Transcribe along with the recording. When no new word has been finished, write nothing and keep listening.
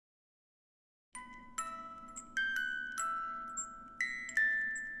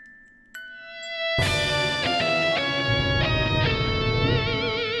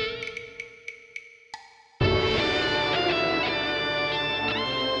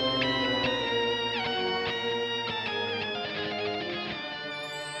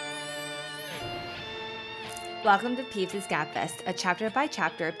Welcome to Peeves' Gabfest, a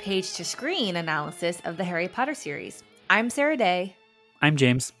chapter-by-chapter, page-to-screen analysis of the Harry Potter series. I'm Sarah Day. I'm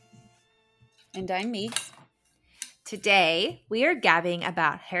James. And I'm Meeks. Today, we are gabbing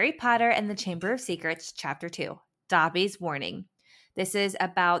about Harry Potter and the Chamber of Secrets, Chapter 2, Dobby's Warning. This is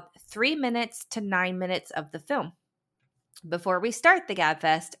about 3 minutes to 9 minutes of the film. Before we start the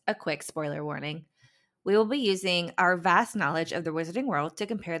Gabfest, a quick spoiler warning. We will be using our vast knowledge of the wizarding world to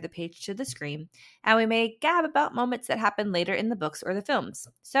compare the page to the screen, and we may gab about moments that happen later in the books or the films.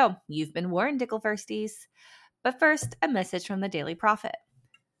 So, you've been warned, Dicklefirsties. But first, a message from the Daily Prophet.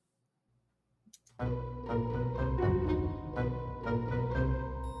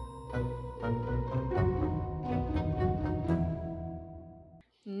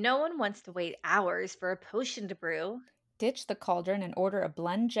 No one wants to wait hours for a potion to brew. Ditch the cauldron and order a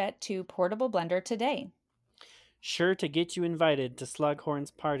BlendJet 2 portable blender today. Sure to get you invited to Slughorn's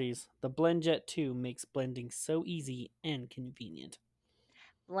parties, the BlendJet 2 makes blending so easy and convenient.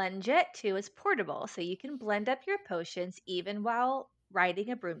 BlendJet 2 is portable, so you can blend up your potions even while riding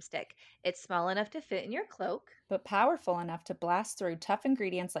a broomstick. It's small enough to fit in your cloak, But powerful enough to blast through tough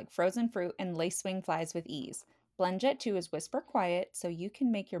ingredients like frozen fruit and lacewing flies with ease. BlendJet 2 is whisper quiet, so you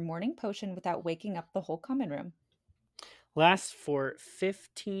can make your morning potion without waking up the whole common room. Lasts for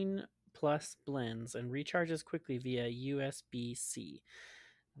 15 plus blends and recharges quickly via USB-C.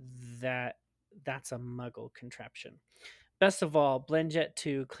 That's a muggle contraption. Best of all, BlendJet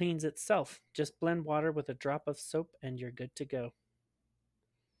 2 cleans itself. Just blend water with a drop of soap and you're good to go.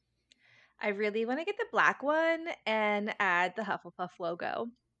 I really want to get the black one and add the Hufflepuff logo.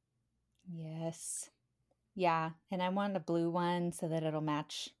 Yes. Yeah, and I want a blue one so that it'll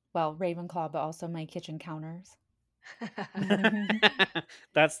match, well, Ravenclaw, but also my kitchen counters.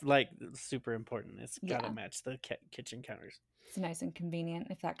 That's like super important. It's got to Yeah. match the kitchen counters. It's nice and convenient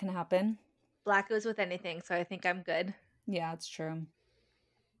if that can happen. Black goes with anything, so I think I'm good. Yeah, it's true.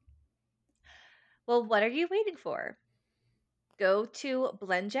 Well, what are you waiting for? Go to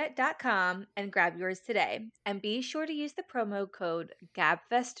blendjet.com and grab yours today. And be sure to use the promo code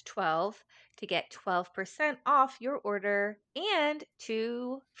GABFEST12 to get 12% off your order and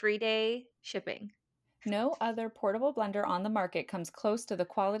 2 free day shipping. No other portable blender on the market comes close to the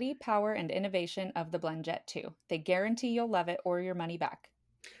quality, power, and innovation of the BlendJet 2. They guarantee you'll love it or your money back.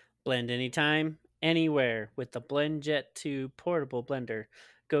 Blend anytime, anywhere with the BlendJet 2 portable blender.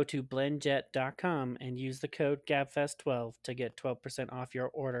 Go to blendjet.com and use the code GABFEST12 to get 12% off your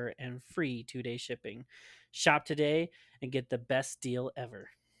order and free 2-day shipping. Shop today and get the best deal ever.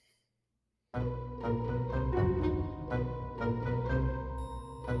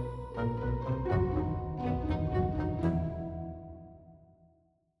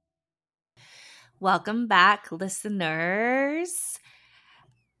 Welcome back, listeners.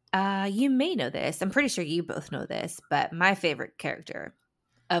 You may know this. I'm pretty sure you both know this, but my favorite character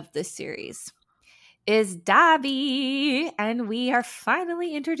of this series is Dobby, and we are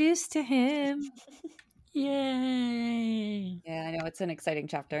finally introduced to him. Yay! Yeah, I know. It's an exciting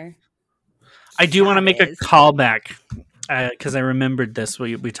chapter. I do want to make a is. callback because I remembered this.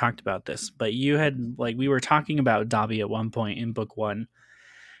 We talked about this, but you had we were talking about Dobby at one point in book 1,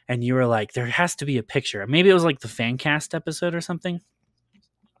 and you were like, "There has to be a picture." Maybe it was like the fan cast episode or something.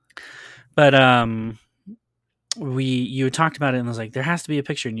 But you had talked about it and was like, there has to be a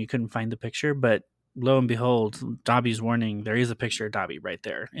picture, and you couldn't find the picture. But lo and behold, Dobby's Warning, there is a picture of Dobby right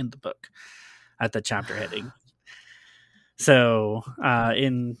there in the book at the chapter heading. So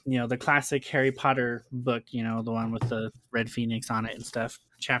in the classic Harry Potter book, the one with the red phoenix on it and stuff,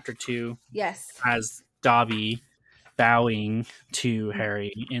 chapter 2 Yes. has Dobby bowing to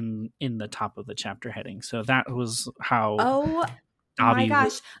Harry in the top of the chapter heading. So that was how Dobby my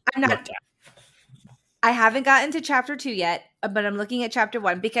gosh. I haven't gotten to chapter 2 yet, but I'm looking at chapter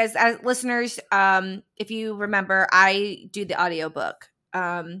 1 because, as listeners, if you remember, I do the audiobook.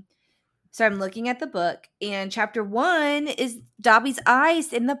 So I'm looking at the book, and chapter 1 is Dobby's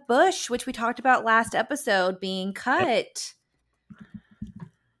eyes in the bush, which we talked about last episode being cut. Yep.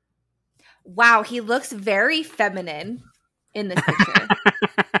 Wow, he looks very feminine in this picture.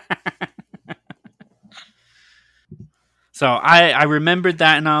 So I remembered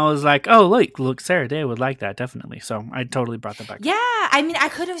that, and I was like, oh, look, Sarah Day would like that, definitely. So I totally brought that back. Yeah, I mean, I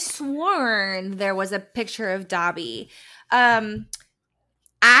could have sworn there was a picture of Dobby.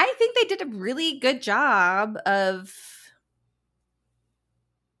 I think they did a really good job of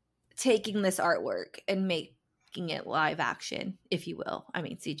taking this artwork and making it live action, if you will. I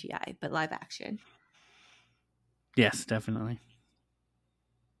mean, CGI, but live action. Yes, definitely.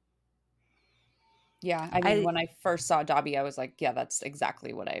 Yeah, I mean, when I first saw Dobby, I was like, yeah, that's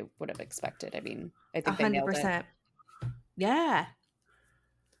exactly what I would have expected. I mean, I think they nailed it. 100%. Yeah.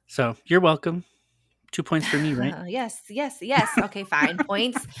 So you're welcome. 2 points for me, right? Yes. Okay, fine.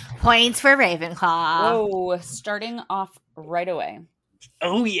 Points for Ravenclaw. Whoa, starting off right away.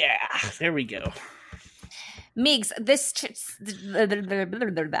 Oh yeah, there we go. Meigs, this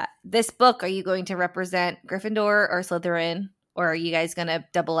book, are you going to represent Gryffindor or Slytherin, or are you guys going to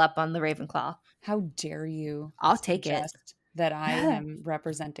double up on the Ravenclaw? How dare you? I'll take it. That I am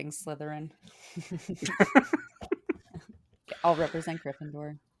representing Slytherin. I'll represent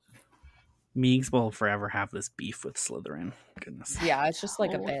Gryffindor. Meigs will forever have this beef with Slytherin. Goodness. Yeah, it's just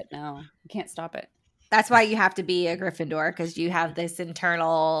like a bit now. You can't stop it. That's why you have to be a Gryffindor, because you have this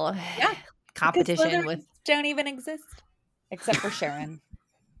internal competition with. Don't even exist except for Sharon.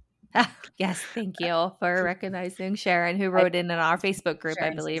 Yes, thank you for recognizing Sharon, who wrote in our Facebook group,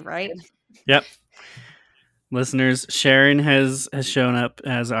 Sharon's I believe, right? Yep. Listeners, Sharon has shown up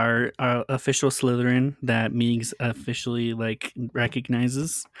as our official Slytherin that Meigs officially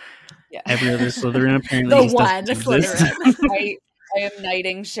recognizes. Yeah. Every other Slytherin apparently the one Slytherin. I am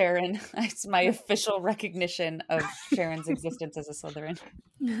knighting Sharon. It's my official recognition of Sharon's existence as a Slytherin.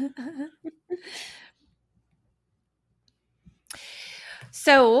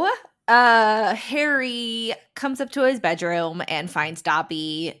 So Harry comes up to his bedroom and finds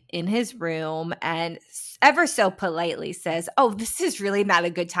Dobby in his room and ever so politely says, "Oh, this is really not a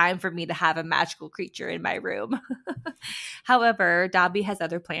good time for me to have a magical creature in my room." However, Dobby has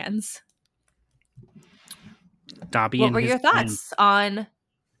other plans. Dobby, what were your thoughts on?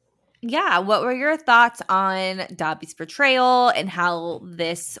 Yeah, what were your thoughts on Dobby's portrayal and how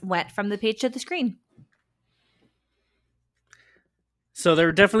this went from the page to the screen? So there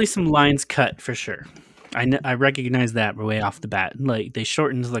were definitely some lines cut for sure. I recognize that way off the bat. Like they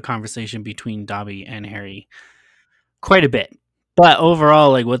shortened the conversation between Dobby and Harry quite a bit, but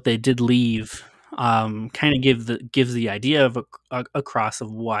overall, like what they did leave, kind of gives the idea of a cross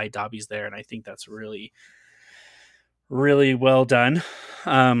of why Dobby's there, and I think that's really, really well done.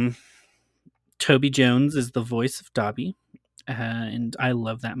 Toby Jones is the voice of Dobby, and I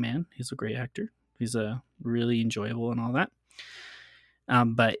love that man. He's a great actor. He's really enjoyable and all that.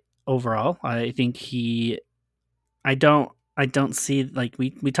 But overall, I think I don't see, like,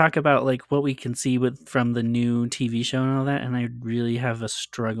 we talk about like what we can see from the new TV show and all that, and I really have a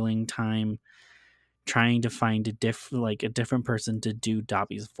struggling time trying to find a different person to do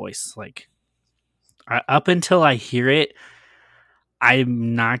Dobby's voice. Like, up until I hear it,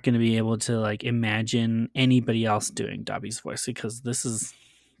 I'm not going to be able to like imagine anybody else doing Dobby's voice, because this is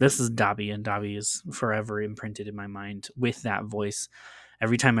Dobby, and Dobby is forever imprinted in my mind with that voice.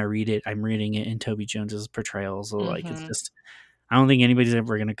 Every time I read it, I'm reading it in Toby Jones's portrayal. So like, it's just, I don't think anybody's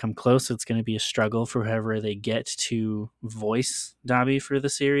ever going to come close. It's going to be a struggle for whoever they get to voice Dobby for the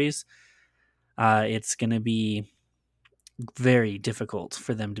series. It's going to be very difficult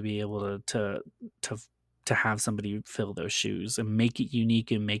for them to be able to have somebody fill those shoes and make it unique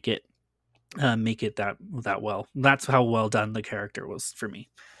and make it that well. That's how well done the character was for me.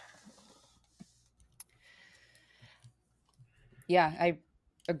 Yeah, I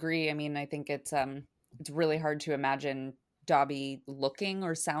agree. I mean, I think it's really hard to imagine Dobby looking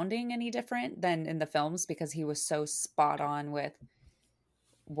or sounding any different than in the films, because he was so spot on with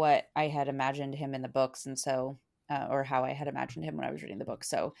what I had imagined him in the books, and so or how I had imagined him when I was reading the book.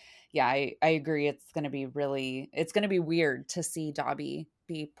 So yeah, I agree. It's going to be weird to see Dobby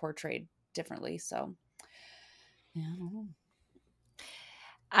be portrayed differently. So yeah, I don't know.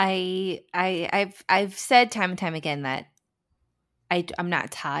 I've said time and time again that I'm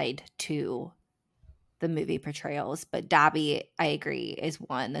not tied to the movie portrayals, but Dobby, I agree, is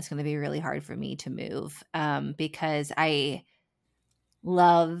one that's going to be really hard for me to move, because I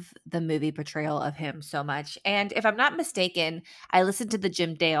love the movie portrayal of him so much. And if I'm not mistaken, I listened to the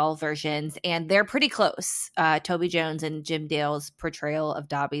Jim Dale versions, and they're pretty close. Toby Jones and Jim Dale's portrayal of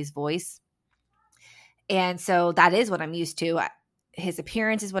Dobby's voice. And so that is what I'm used to. His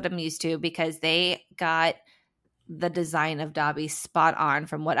appearance is what I'm used to, because they got the design of Dobby spot on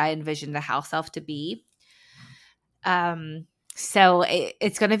from what I envisioned the house elf to be. So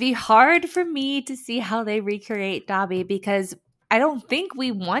it's going to be hard for me to see how they recreate Dobby, because I don't think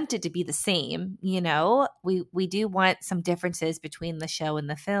we want it to be the same. You know, we do want some differences between the show and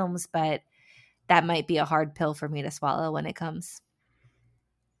the films, but that might be a hard pill for me to swallow when it comes.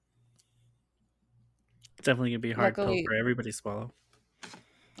 It's definitely going to be a hard pill for everybody to swallow.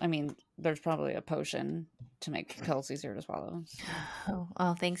 I mean, there's probably a potion to make pills easier to swallow. So. Oh,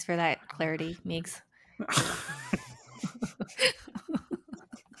 well, thanks for that clarity, Meigs.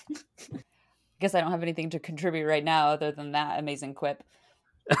 guess I don't have anything to contribute right now other than that amazing quip.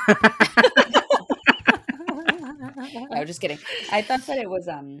 No, just kidding. I thought that it was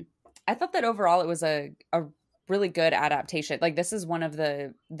I thought that overall it was a really good adaptation. Like this is one of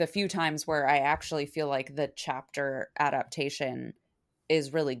the few times where I actually feel like the chapter adaptation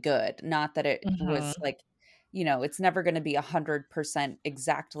is really good. Not that it was Mhm. like, it's never going to be 100%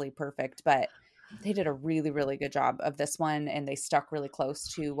 exactly perfect, but they did a really, really good job of this one, and they stuck really close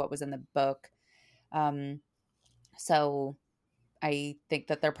to what was in the book. So I think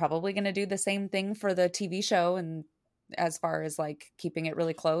that they're probably going to do the same thing for the TV show, and as far as like keeping it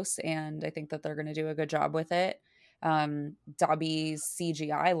really close, and I think that they're going to do a good job with it. Dobby's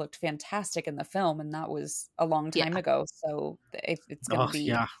CGI looked fantastic in the film, and that was a long Yeah. time ago. So it's going to Oh be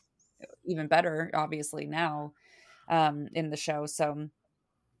yeah. even better, obviously, now in the show. So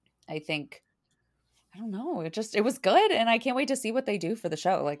I think, I don't know, it was good, and I can't wait to see what they do for the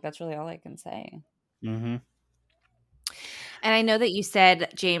show. Like that's really all I can say. Mm-hmm. And I know that you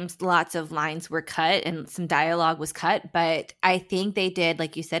said, James, lots of lines were cut and some dialogue was cut, but I think they did,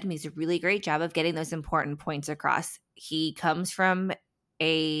 like you said, he's a really great job of getting those important points across. He comes from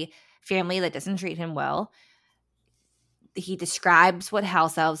a family that doesn't treat him well. He describes what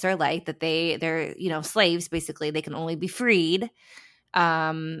house elves are like, that they're slaves, basically. They can only be freed.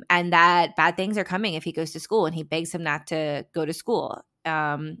 And that bad things are coming if he goes to school, and he begs him not to go to school.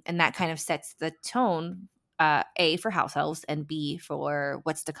 And that kind of sets the tone, A, for house elves, and B, for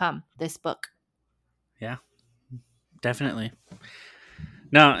what's to come, this book. Yeah, definitely.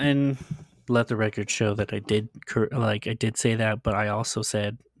 No, and let the record show that I did say that, but I also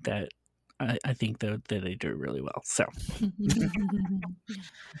said that I think that they do really well. So,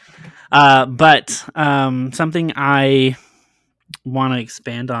 but something I want to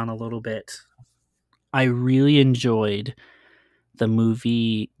expand on a little bit. I really enjoyed the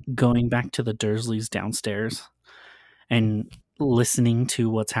movie going back to the Dursleys downstairs and listening to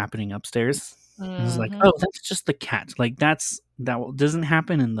what's happening upstairs. It was like, Mhm. oh, that's just the cat. Like that doesn't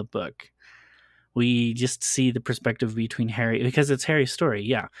happen in the book. We just see the perspective between Harry, because it's Harry's story,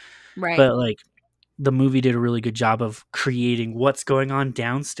 yeah. Right. But like the movie did a really good job of creating what's going on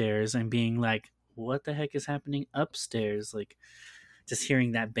downstairs and being like, what the heck is happening upstairs? Like just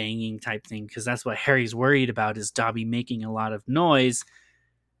hearing that banging type thing, because that's what Harry's worried about, is Dobby making a lot of noise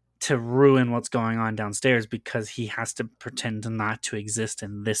to ruin what's going on downstairs, because he has to pretend not to exist,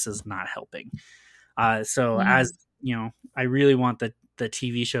 and this is not helping. So as you know, I really want the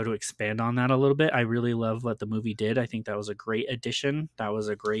TV show to expand on that a little bit. I really love what the movie did. I think that was a great addition. That was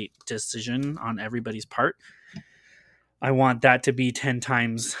a great decision on everybody's part. I want that to be 10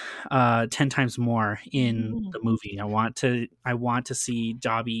 times more in the movie. I want to see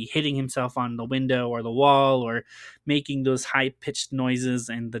Dobby hitting himself on the window or the wall, or making those high pitched noises,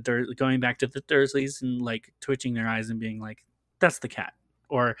 and going back to the Dursleys and like twitching their eyes and being like, that's the cat,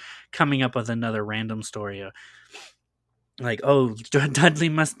 or coming up with another random story. Like, oh, Dudley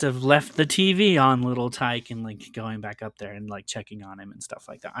must have left the TV on, little Tyke, and like going back up there and like checking on him and stuff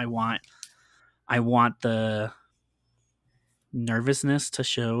like that. I want the nervousness to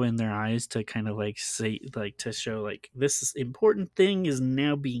show in their eyes, to kind of like say, like, to show like this important thing is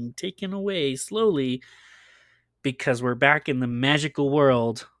now being taken away slowly, because we're back in the magical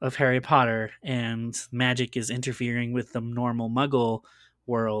world of Harry Potter, and magic is interfering with the normal Muggle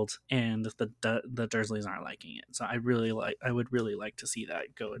world, and the Dursleys aren't liking it. So I would really like to see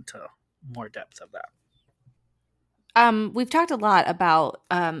that go into more depth of that. We've talked a lot about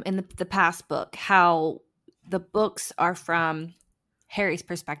in the past book how the books are from Harry's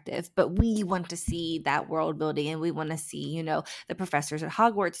perspective, but we want to see that world building, and we want to see, the professors at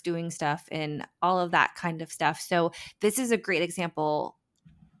Hogwarts doing stuff and all of that kind of stuff. So this is a great example,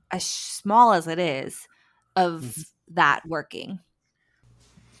 as small as it is, of that working.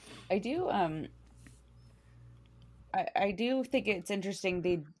 I do I do think it's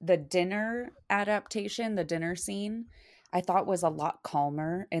interesting, the dinner adaptation, the dinner scene, I thought was a lot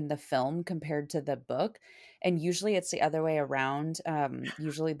calmer in the film compared to the book. And usually it's the other way around.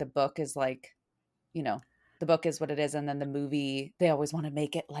 Usually the book is like, the book is what it is, and then the movie, they always want to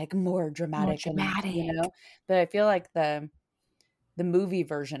make it like more dramatic, and but I feel like the movie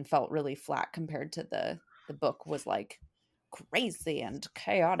version felt really flat compared to the book was like crazy and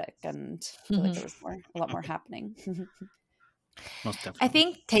chaotic, and I feel like there was a lot more happening. Most definitely. I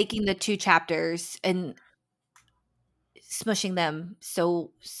think taking the two chapters and smushing them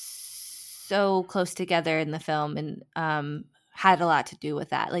so close together in the film, and had a lot to do with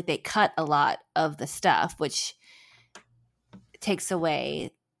that. Like they cut a lot of the stuff, which takes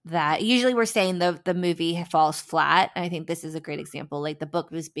away that usually we're saying the movie falls flat. And I think this is a great example. Like the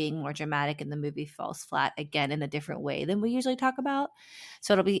book was being more dramatic and the movie falls flat again in a different way than we usually talk about.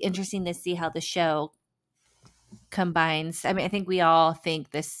 So it'll be interesting to see how the show combines. I mean, I think we all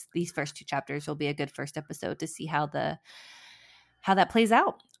think these first 2 chapters will be a good first episode to see how that plays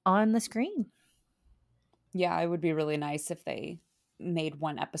out on the screen. Yeah, it would be really nice if they made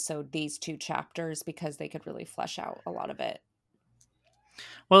one episode these 2 chapters, because they could really flesh out a lot of it.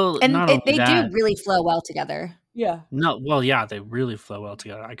 Well, And not only they that, do really flow well together. Yeah. no, well, yeah, they really flow well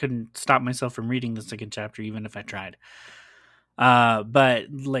together. I couldn't stop myself from reading the second chapter, even if I tried. But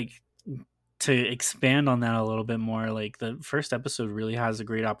like, to expand on that a little bit more, like the first episode really has a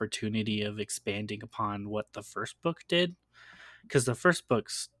great opportunity of expanding upon what the first book did, because the first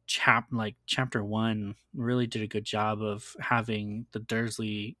book's chapter 1 really did a good job of having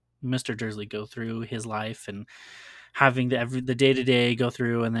Mr. Dursley go through his life and having the day-to-day go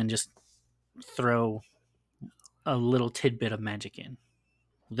through, and then just throw a little tidbit of magic in.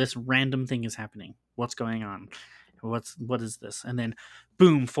 This random thing is happening. What's going on? What is this? And then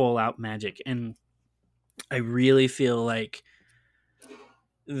boom, full out magic. And I really feel like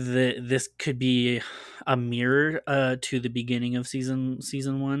this could be a mirror to the beginning of season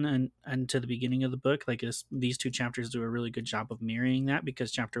 1 and to the beginning of the book. Like these 2 chapters do a really good job of mirroring that,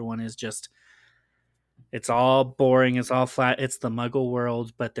 because chapter 1 is just, it's all boring, it's all flat, it's the Muggle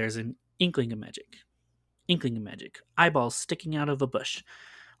world, but there's an inkling of magic, eyeballs sticking out of a bush.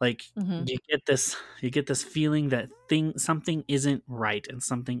 Like you get this feeling that something isn't right and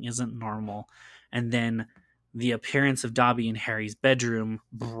something isn't normal, and then the appearance of Dobby in Harry's bedroom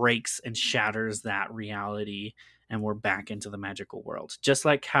breaks and shatters that reality, and we're back into the magical world. Just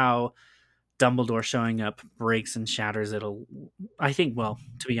like how Dumbledore showing up breaks and shatters it. I think, well,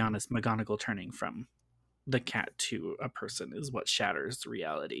 to be honest, McGonagall turning from the cat to a person is what shatters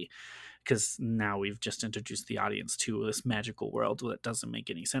reality, because now we've just introduced the audience to this magical world that doesn't make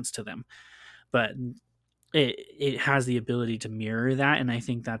any sense to them. But it has the ability to mirror that, and I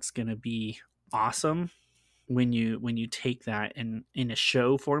think that's going to be awesome when you take that in a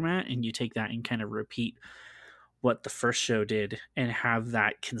show format, and you take that and kind of repeat what the first show did and have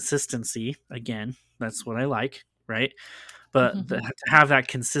that consistency. Again, that's what I like, right? But to have that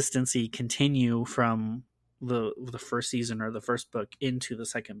consistency continue from the first season or the first book into the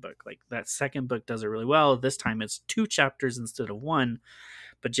second book. Like that second book does it really well. This time it's 2 chapters instead of 1,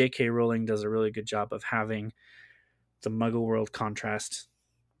 but J.K. Rowling does a really good job of having the Muggle world contrast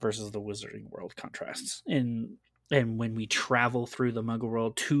versus the Wizarding world contrasts. And when we travel through the Muggle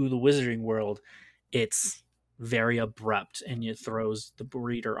world to the Wizarding world, it's very abrupt, and it throws the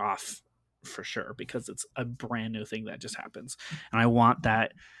reader off for sure, because it's a brand new thing that just happens. And I want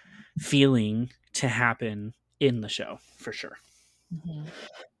that feeling to happen in the show for sure.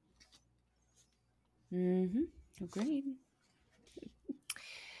 Agreed.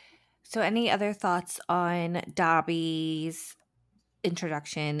 So any other thoughts on Dobby's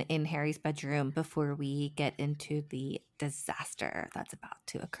introduction in Harry's bedroom before we get into the disaster that's about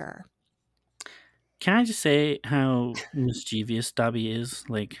to occur? Can I just say how mischievous Dobby is?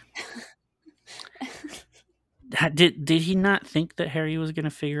 Like, did he not think that Harry was going to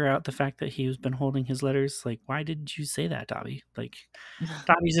figure out the fact that he's been holding his letters? Like, why didn't you say that, Dobby? Like,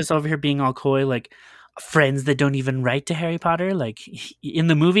 Dobby's just over here being all coy, like, friends that don't even write to Harry Potter. Like in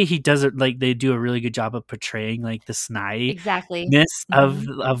the movie, he does it, like they do a really good job of portraying like the snidiness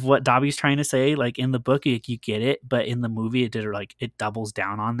of what Dobby's trying to say. Like in the book, you get it, but in the movie, it doubles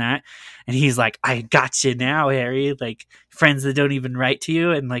down on that. And he's like, "I got you now, Harry." Like friends that don't even write to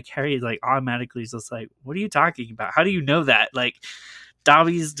you, and like Harry like automatically is just like, "What are you talking about? How do you know that?" Like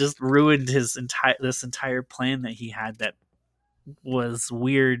Dobby's just ruined this entire plan that he had that was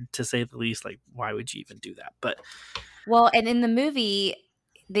weird, to say the least. Like, why would you even do that? But well, and in the movie,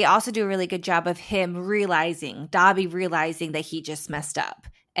 they also do a really good job of Dobby realizing that he just messed up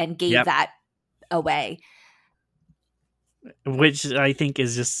and gave that away, which I think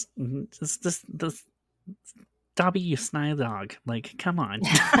is just this Dobby, you snide dog. Like, come on.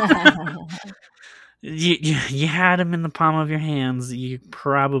 You had him in the palm of your hands. You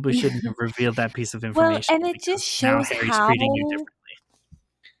probably shouldn't have revealed that piece of information. Well, and it just shows how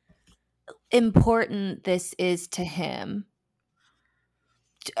important this is to him.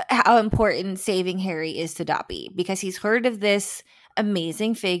 How important saving Harry is to Dobby, because he's heard of this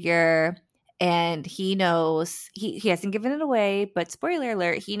amazing figure, and he knows he hasn't given it away, but spoiler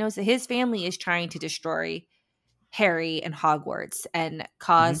alert, he knows that his family is trying to destroy Harry and Hogwarts and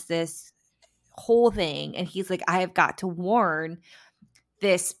cause this whole thing. And he's like, I have got to warn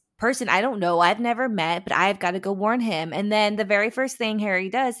this person I don't know, I've never met, but I've got to go warn him. And then the very first thing Harry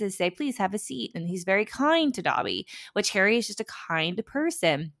does is say, please have a seat. And he's very kind to Dobby, which Harry is just a kind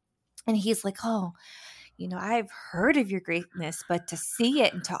person. And he's like, oh, I've heard of your greatness, but to see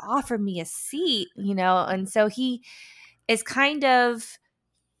it and to offer me a seat, and so he is kind of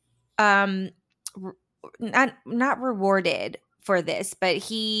not rewarded for this, but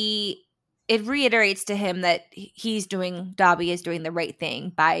it reiterates to him that Dobby is doing the right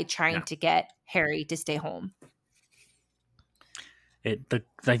thing by trying to get Harry to stay home.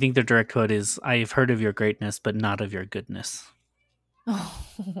 I think the direct quote is, I've heard of your greatness, but not of your goodness.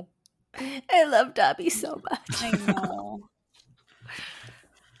 Oh, I love Dobby so much. I know.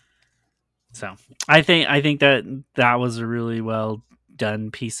 So I think that was a really well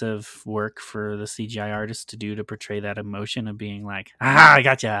done piece of work for the CGI artist to do, to portray that emotion of being like, I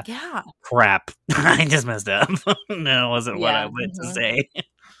gotcha. Yeah. Crap. I just messed up. No, it wasn't what I meant to say.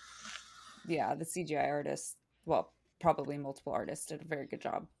 Yeah, the CGI artist, well, probably multiple artists, did a very good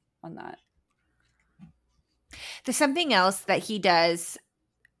job on that. There's something else that he does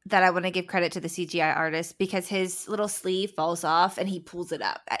that I want to give credit to the CGI artist, because his little sleeve falls off and he pulls it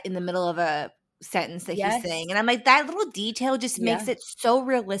up in the middle of a sentence that he's saying. And I'm like, that little detail just makes it so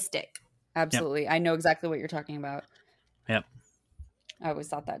realistic. Absolutely. Yep. I know exactly what you're talking about. Yep. I always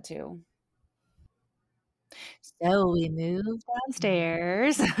thought that too. So we move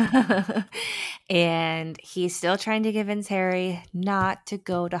downstairs and he's still trying to convince Harry not to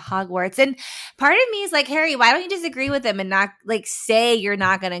go to Hogwarts. And part of me is like, Harry, why don't you just agree with him and not say you're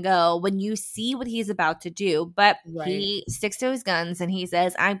not going to go when you see what he's about to do? But he sticks to his guns and he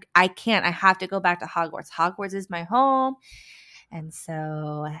says, I can't. I have to go back to Hogwarts. Hogwarts is my home. And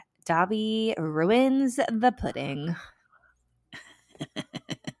so Dobby ruins the pudding.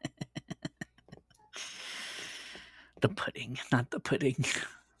 The pudding, not the pudding.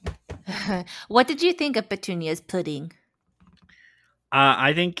 What did you think of Petunia's pudding?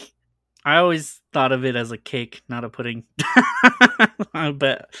 I think I always thought of it as a cake, not a pudding.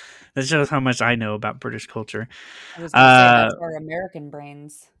 But that shows how much I know about British culture. I was going to say, that's our American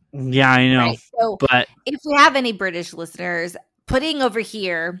brains. Yeah, I know. Right. So but if we have any British listeners, pudding over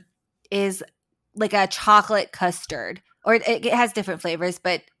here is like a chocolate custard, or it has different flavors,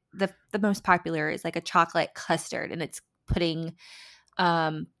 but the most popular is like a chocolate custard, and it's pudding.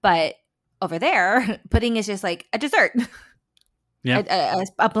 But over there, pudding is just like a dessert. Yeah,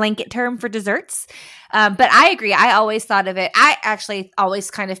 a blanket term for desserts. But I agree. I always thought of it. I actually always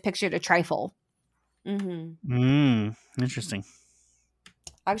kind of pictured a trifle. Mm-hmm. Interesting.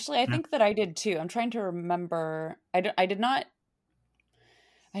 Actually, I think that I did too. I'm trying to remember. I did not.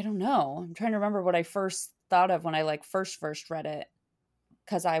 I don't know. I'm trying to remember what I first thought of when I first read it.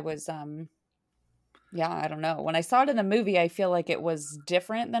 Because I was, I don't know. When I saw it in the movie, I feel like it was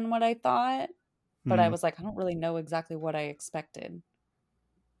different than what I thought. But I was like, I don't really know exactly what I expected.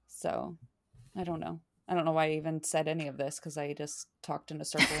 So, I don't know. I don't know why I even said any of this, because I just talked in a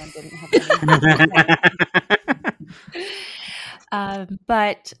circle and didn't have any.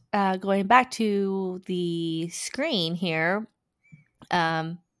 But going back to the screen here,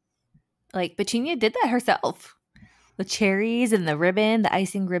 Petunia did that herself. The cherries and the ribbon, the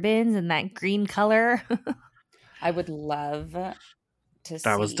icing ribbons, and that green color. I would love to see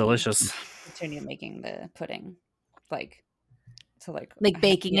that was delicious. Petunia making the pudding,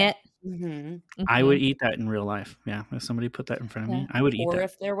 baking it. Mm-hmm. Mm-hmm. I would eat that in real life. Yeah, if somebody put that in front of me, I would eat that. Or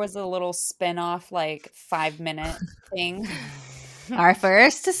if there was a little spin-off 5-minute thing. Our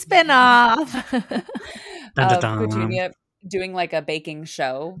first spin-off. Petunia doing a baking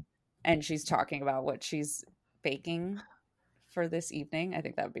show, and she's talking about what she's baking for this evening. I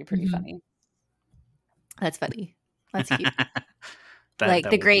think that would be pretty funny. That's funny. That's cute.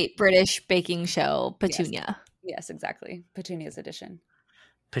 The Great British Baking Show, Petunia. Yes, exactly. Petunia's edition.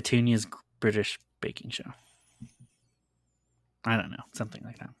 Petunia's British Baking Show. I don't know. Something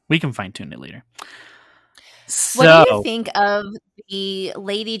like that. We can fine-tune it later. So, what do you think of the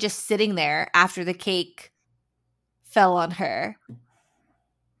lady just sitting there after the cake fell on her?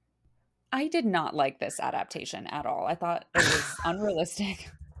 I did not like this adaptation at all. I thought it was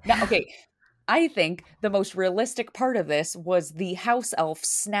unrealistic. Now, okay, I think the most realistic part of this was the house elf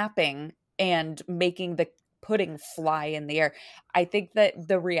snapping and making the pudding fly in the air. I think that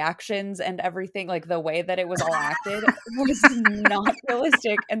the reactions and everything, the way that it was all acted, was not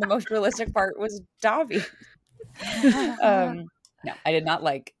realistic. And the most realistic part was Dobby. No, I did not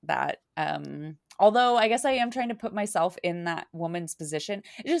like that. Although I guess I am trying to put myself in that woman's position.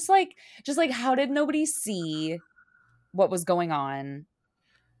 Just how did nobody see what was going on?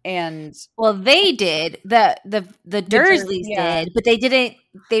 And Well, they did. The Dursleys yeah. did, but they didn't.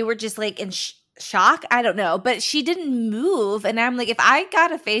 They were just like in shock. I don't know, but she didn't move, and I'm like, if I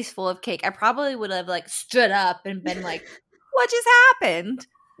got a face full of cake, I probably would have like stood up and been like, "What just happened?"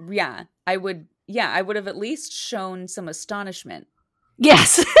 Yeah, I would. Yeah, I would have at least shown some astonishment.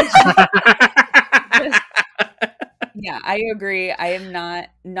 Yes. Yeah, I agree. I am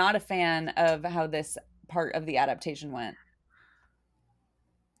not a fan of how this part of the adaptation went.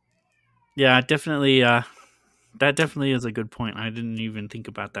 Yeah, definitely. That definitely is a good point. I didn't even think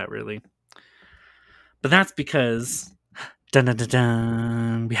about that really. But that's because dun dun dun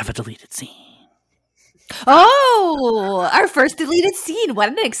dun, we have a deleted scene. Oh, our first deleted scene. What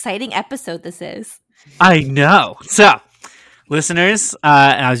an exciting episode this is. I know. So, listeners,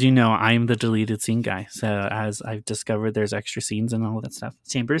 as you know, I'm the deleted scene guy. So, as I've discovered, there's extra scenes and all that stuff.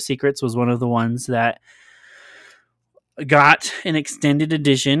 Chamber of Secrets was one of the ones that got an extended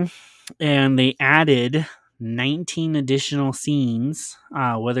edition, and they added 19 additional scenes,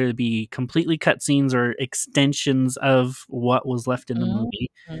 whether it be completely cut scenes or extensions of what was left in the movie.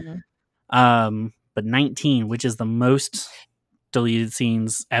 But 19, which is the most deleted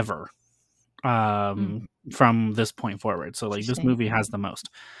scenes ever from this point forward. So, like, this movie has the most.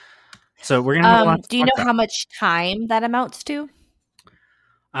 So, we're gonna. Do you know how much time that amounts to?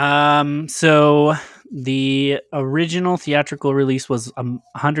 So the original theatrical release was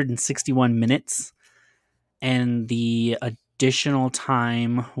 161 minutes, and the additional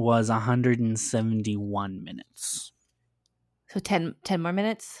time was 171 minutes. So 10 more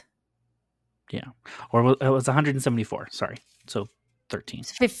minutes? Yeah. Or it was 174. Sorry. So 13.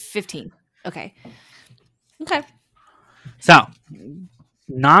 15. Okay. Okay. So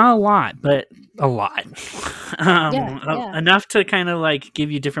not a lot, but a lot. Enough to kind of like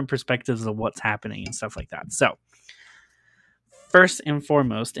give you different perspectives of what's happening and stuff like that. So first and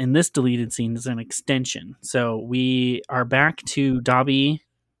foremost, in this deleted scene is an extension. So we are back to Dobby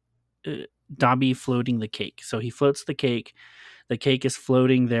floating the cake. So he floats the cake. The cake is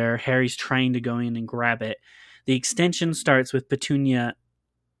floating there. Harry's trying to go in and grab it. The extension starts with Petunia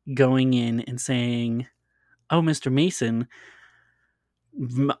going in and saying, "Oh, Mr. Mason,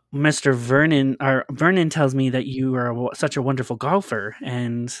 Mr. Vernon tells me that you are such a wonderful golfer."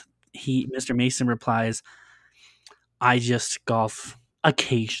 And Mr. Mason replies, "I just golf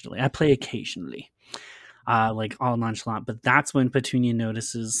occasionally. I play occasionally." Like all nonchalant. But that's when Petunia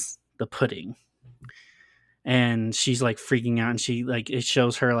notices the pudding. And she's like freaking out, and she like it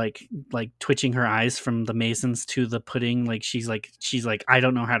shows her like twitching her eyes from the Masons to the pudding. Like she's like I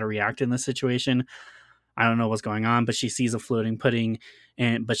don't know how to react in this situation. I don't know what's going on, but she sees a floating pudding,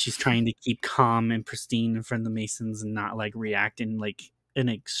 but she's trying to keep calm and pristine in front of the Masons and not like react in like an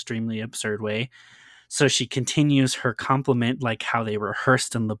extremely absurd way. So she continues her compliment like how they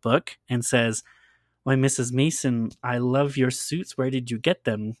rehearsed in the book and says, "Why, Mrs. Mason, I love your suits. Where did you get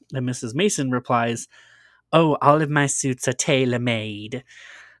them?" And Mrs. Mason replies, "Oh, all of my suits are tailor-made."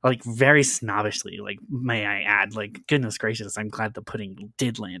 Like very snobbishly, like, may I add, like, goodness gracious, I'm glad the pudding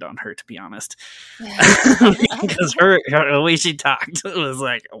did land on her, to be honest. Because the way she talked was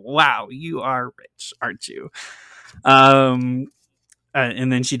like, wow, you are rich, aren't you? And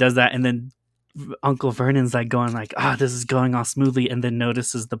then she does that, and then Uncle Vernon's like going like, this is going all smoothly, and then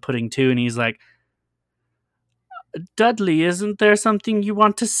notices the pudding too, and he's like, "Dudley, isn't there something you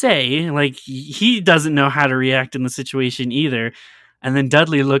want to say?" Like, he doesn't know how to react in the situation either. And then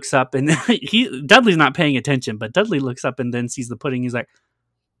Dudley looks up, and Dudley's not paying attention, but Dudley looks up and then sees the pudding. He's like,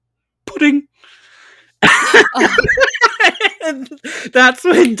 "Pudding." And that's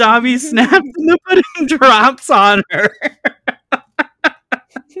when Dobby snaps and the pudding drops on her.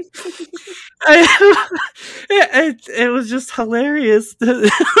 It was just hilarious.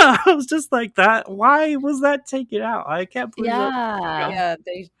 I was just like, that. Why was that taken out? I can't believe Yeah.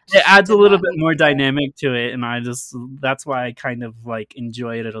 it adds a little bit more dynamic to it, and that's why I kind of like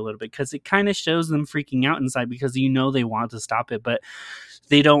enjoyed it a little bit, because it kind of shows them freaking out inside, because they want to stop it, but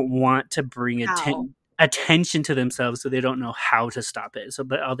they don't want to bring attention to themselves, so they don't know how to stop it. So,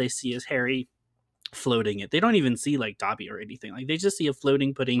 but all they see is Harry floating it. They don't even see like Dobby or anything. Like, they just see a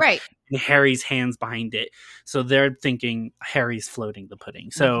floating pudding, right, and Harry's hands behind it. So they're thinking Harry's floating the pudding.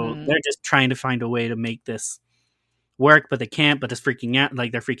 So they're just trying to find a way to make this work, but they can't. But it's freaking out.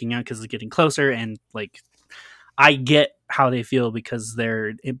 Like, they're freaking out because it's getting closer, and like, I get how they feel, because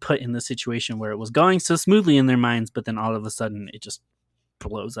they're put in the situation where it was going so smoothly in their minds, but then all of a sudden it just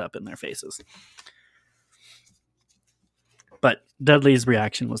blows up in their faces. But Dudley's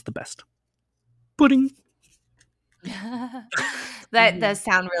reaction was the best. Pudding. That does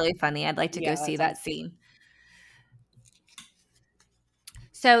sound really funny. I'd like to go see that scene.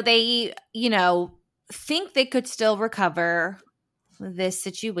 So they, think they could still recover this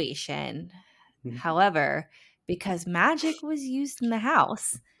situation. However, because magic was used in the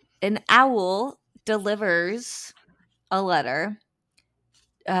house, an owl delivers a letter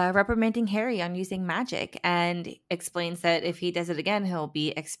reprimanding Harry on using magic and explains that if he does it again, he'll be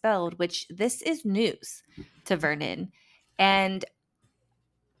expelled, which this is news to Vernon. And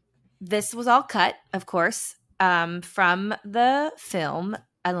this was all cut, of course, from the film,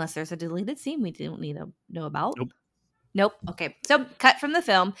 unless there's a deleted scene we don't need to know about. Nope. Okay. So cut from the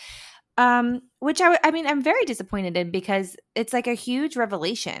film, which I mean, I'm very disappointed in because it's like a huge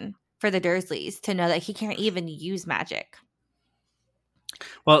revelation for the Dursleys to know that he can't even use magic.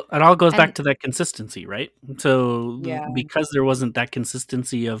 Well, it all goes back to that consistency, right? So Yeah. because there wasn't that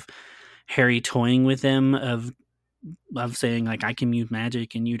consistency of Harry toying with him, of saying like, I can use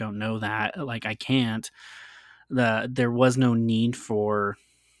magic and you don't know that, like I can't, there was no need for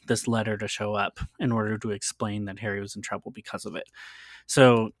this letter to show up in order to explain that Harry was in trouble because of it.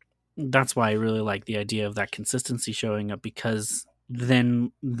 So that's why I really like the idea of that consistency showing up, because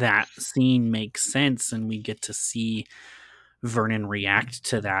then that scene makes sense and we get to see Vernon react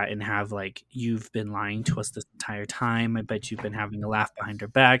to that and have like, you've been lying to us this entire time. I bet you've been having a laugh behind our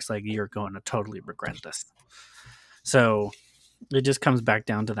backs. Like, you're going to totally regret this. So it just comes back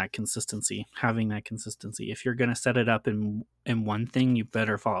down to that consistency, having that consistency. If you're going to set it up in one thing, you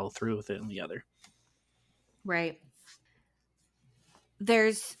better follow through with it in the other. Right.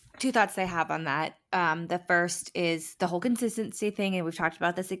 There's two thoughts I have on that. The first is the whole consistency thing. And we've talked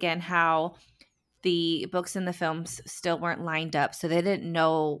about this again, how the books and the films still weren't lined up. So they didn't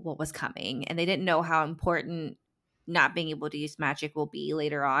know what was coming and they didn't know how important not being able to use magic will be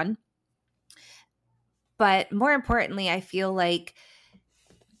later on. But more importantly, I feel like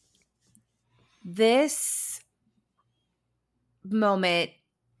this moment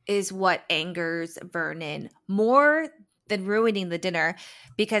is what angers Vernon more than ruining the dinner,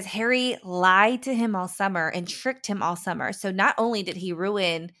 because Harry lied to him all summer and tricked him all summer. So not only did he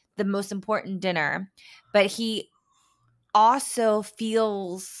ruin the most important dinner, but he also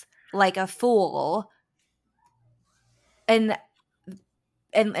feels like a fool and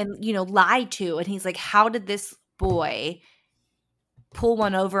lied to. And he's like, how did this boy pull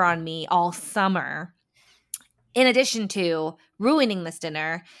one over on me all summer, in addition to ruining this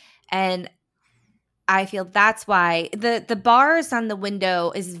dinner? And I feel that's why the bars on the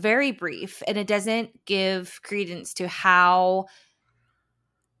window is very brief and it doesn't give credence to how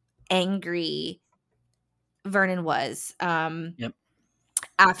angry Vernon was after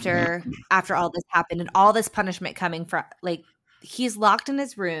all this happened and all this punishment coming from, like, he's locked in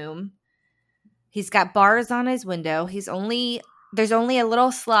his room. He's got bars on his window. There's only a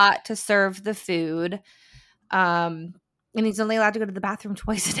little slot to serve the food. And he's only allowed to go to the bathroom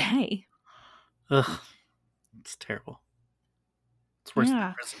twice a day. Ugh. It's terrible. It's worse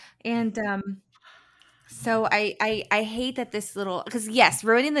than prison. And so I hate that this little, because yes,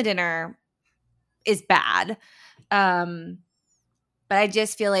 ruining the dinner is bad. But I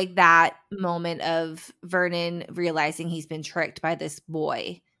just feel like that moment of Vernon realizing he's been tricked by this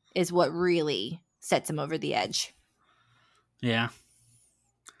boy is what really sets him over the edge. Yeah.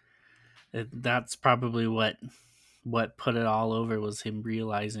 That's probably what put it all over, was him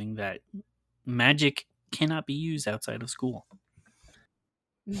realizing that magic cannot be used outside of school.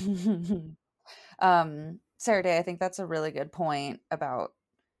 Sarah Day, I think that's a really good point about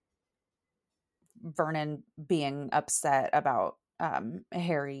Vernon being upset about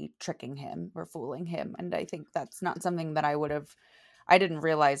Harry tricking him or fooling him. And I think that's not something that I didn't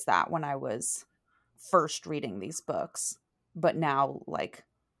realize that when I was first reading these books, but now, like,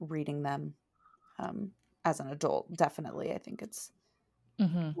 reading them as an adult, definitely I think it's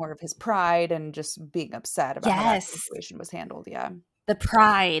more of his pride and just being upset about how that situation was handled. Yeah. The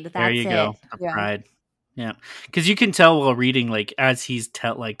pride. That's there you go. The pride. Yeah. Because you can tell while reading, like, as he's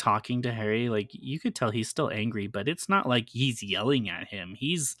talking to Harry, like, you could tell he's still angry, but it's not like he's yelling at him.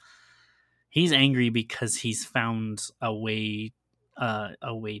 He's angry because he's found a way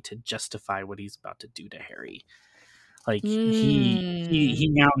to justify what he's about to do to Harry. Like, he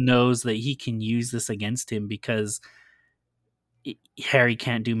now knows that he can use this against him because Harry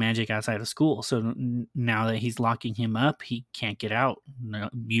can't do magic outside of school. So now that he's locking him up, he can't get out.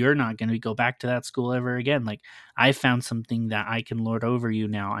 No, you're not going to go back to that school ever again. Like, I found something that I can lord over you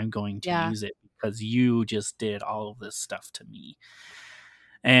now. I'm going to use it because you just did all of this stuff to me.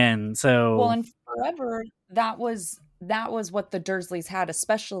 And so, well, and forever that was what the Dursleys had,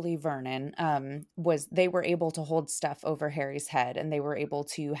 especially Vernon, was they were able to hold stuff over Harry's head and they were able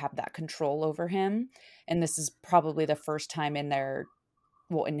to have that control over him. And this is probably the first time in their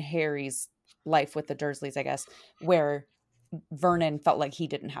in Harry's life with the Dursleys, I guess, where Vernon felt like he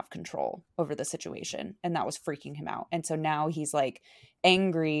didn't have control over the situation, and that was freaking him out. And so now he's like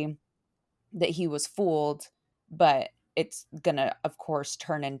angry that he was fooled, but it's gonna, of course,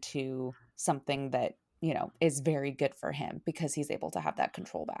 turn into something that, you know, is very good for him because he's able to have that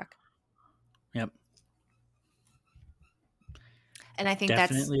control back. Yep. And I think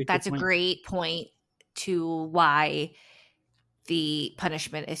Definitely that's a point. great point to why the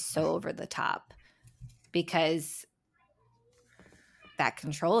punishment is so over the top, because that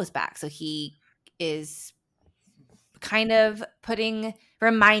control is back. So he is kind of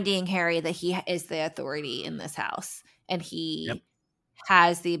reminding Harry that he is the authority in this house, and he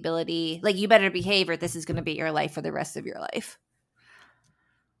has the ability, like, you better behave or this is going to be your life for the rest of your life.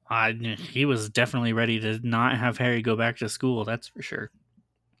 He was definitely ready to not have Harry go back to school, that's for sure.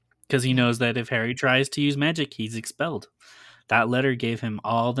 Because he knows that if Harry tries to use magic, he's expelled. That letter gave him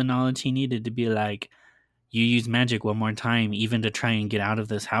all the knowledge he needed to be like, you use magic one more time, even to try and get out of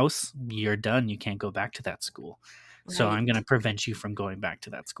this house, you're done. You can't go back to that school. Right. So I'm going to prevent you from going back to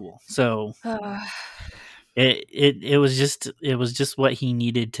that school. So it was just what he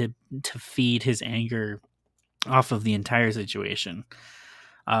needed to feed his anger off of the entire situation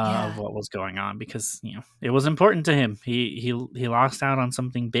of what was going on, because, you know, it was important to him. He lost out on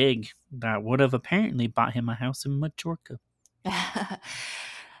something big that would have apparently bought him a house in Majorca.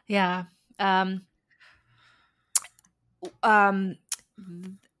 Yeah. I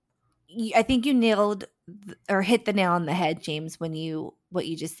think you nailed or hit the nail on the head, James, what you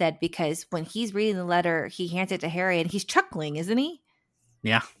just said, because when he's reading the letter, he hands it to Harry and he's chuckling, isn't he?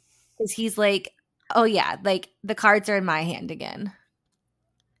 Yeah. Because he's like, oh yeah, like the cards are in my hand again.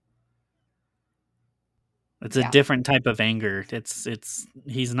 It's a different type of anger. It's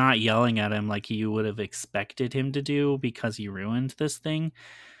he's not yelling at him like you would have expected him to do because he ruined this thing.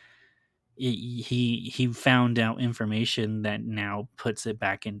 He found out information that now puts it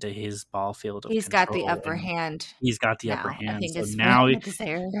back into his ball field of He's control. got the upper hand. He's got the upper hand. I think so it's now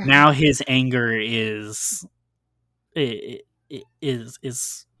his anger is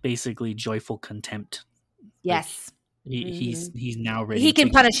basically joyful contempt. Yes. Like, he's now ready. He can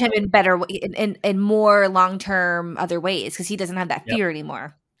punish him in more long-term other ways because he doesn't have that fear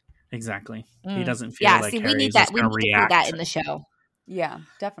anymore. Exactly. He doesn't feel like Harry's just going to react. We need that in the show. Yeah,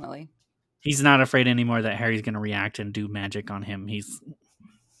 definitely. He's not afraid anymore that Harry's going to react and do magic on him. He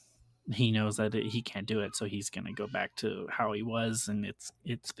knows that he can't do it, so he's going to go back to how he was, and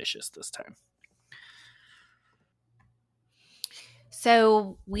it's vicious this time.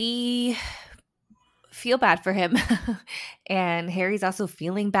 So we feel bad for him, and Harry's also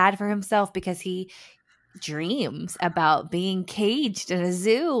feeling bad for himself because he dreams about being caged in a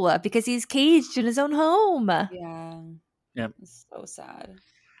zoo because he's caged in his own home. Yeah. Yep. It's so sad.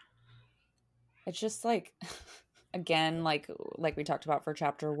 It's just like, again, like we talked about for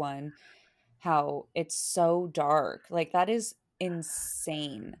chapter 1, how it's so dark. Like, that is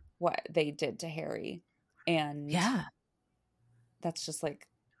insane what they did to Harry. And that's just like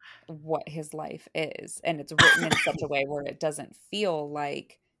what his life is. And it's written in such a way where it doesn't feel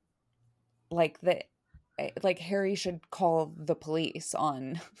like Harry should call the police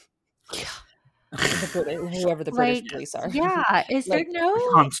on whoever the British police are. Yeah. Is there no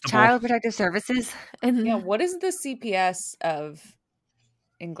Constable. Child Protective Services? Yeah. What is the CPS of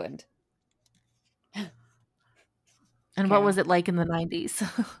England? And what was it like in the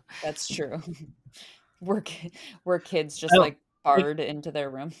 90s? That's true. Were kids just barred into their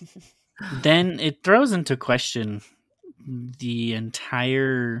room? Then it throws into question the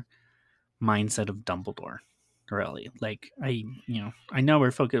entire mindset of Dumbledore. Really, like I know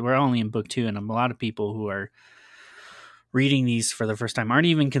we're only in book 2, and a lot of people who are reading these for the first time aren't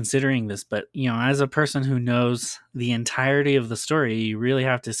even considering this, but as a person who knows the entirety of the story, you really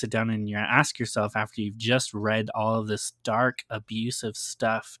have to sit down and ask yourself, after you've just read all of this dark, abusive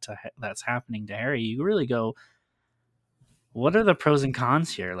stuff that's happening to Harry, you really go, what are the pros and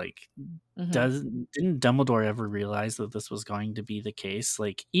cons here? Like, didn't Dumbledore ever realize that this was going to be the case?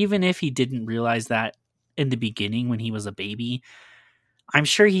 Like, even if he didn't realize that in the beginning when he was a baby, I'm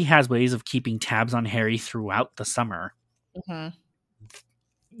sure he has ways of keeping tabs on Harry throughout the summer.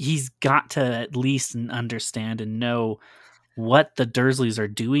 He's got to at least understand and know what the Dursleys are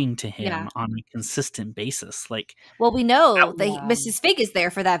doing to him on a consistent basis. Like, well, we know that Mrs. Fig is there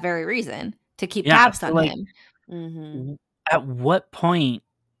for that very reason, to keep tabs on him. At what point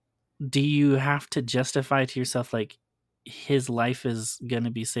do you have to justify to yourself, like, his life is going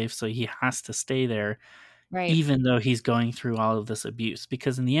to be safe, so he has to stay there, Right. even though he's going through all of this abuse,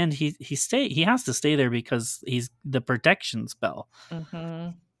 because in the end he has to stay there because he's the protection spell. Mm-hmm.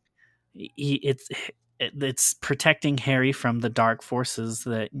 It's protecting Harry from the dark forces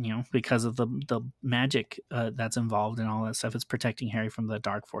that, because of the magic that's involved and all that stuff. It's protecting Harry from the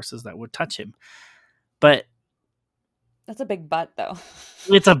dark forces that would touch him. But That's a big but, though.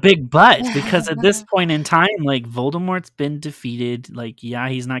 it's a big but, because at this point in time, like, Voldemort's been defeated. Like, yeah,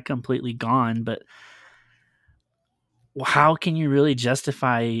 he's not completely gone, but how can you really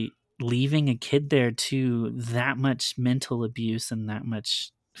justify leaving a kid there to that much mental abuse and that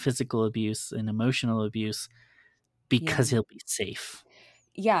much physical abuse and emotional abuse because he'll be safe?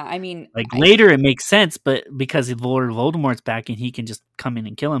 Yeah, I mean, like, later it makes sense, but because Lord Voldemort's back and he can just come in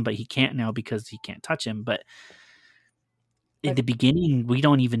and kill him, but he can't now because he can't touch him. But in the beginning, we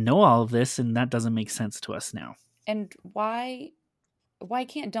don't even know all of this, and that doesn't make sense to us now. And why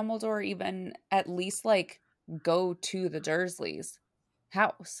can't Dumbledore even at least, like, go to the Dursleys'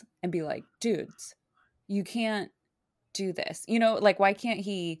 house and be like, dudes, you can't do this? Like, why can't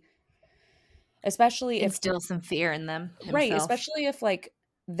he, especially if instill some fear in them himself. Right, especially if, like,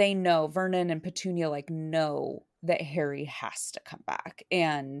 they know, Vernon and Petunia, like, know that Harry has to come back.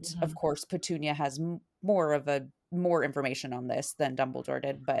 And of course Petunia has more information on this than Dumbledore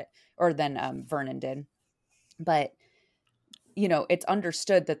did, or than Vernon did. But it's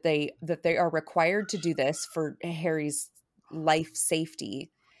understood that they are required to do this for Harry's life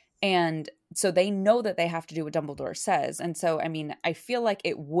safety. And so they know that they have to do what Dumbledore says. And so, I mean, I feel like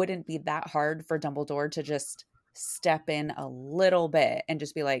it wouldn't be that hard for Dumbledore to just step in a little bit and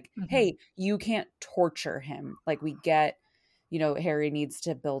just be like, hey, you can't torture him. Like, we get, Harry needs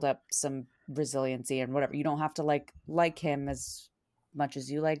to build up some resiliency and whatever. You don't have to like him as much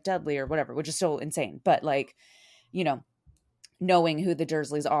as you like Dudley or whatever, which is still insane. But, like, knowing who the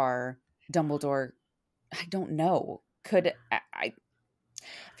Dursleys are, Dumbledore, I don't know, I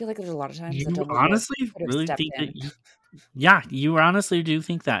feel like there's a lot of times that Dumbledore honestly really think that you honestly do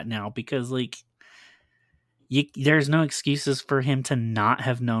think that now, because, like, there's no excuses for him to not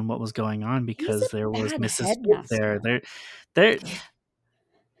have known what was going on, because there was Mrs. Spook there.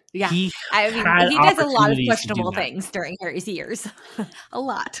 Yeah, he does a lot of questionable things during Harry's years. A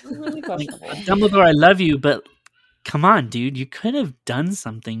lot. Really questionable. Dumbledore, I love you, but come on, dude, you could have done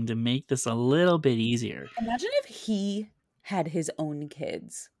something to make this a little bit easier. Imagine if he had his own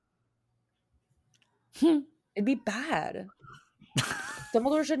kids. It'd be bad.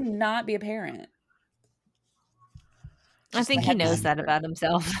 Dumbledore should not be a parent. I think he knows that about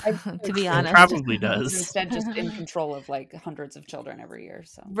himself, to be honest. He probably does. Instead, just in control of, like, hundreds of children every year.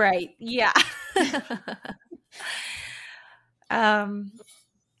 So right, yeah.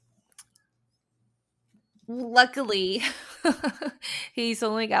 Luckily, he's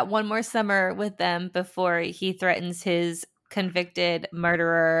only got one more summer with them before he threatens his convicted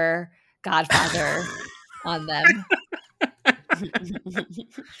murderer godfather on them.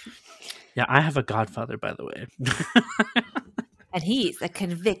 Yeah, I have a godfather, by the way. And he's a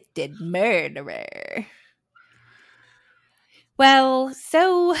convicted murderer. Well,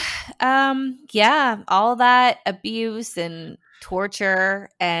 so, all that abuse and torture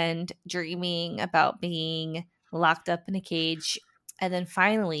and dreaming about being locked up in a cage. And then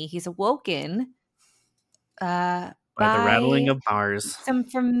finally, he's awoken by the rattling of bars. Some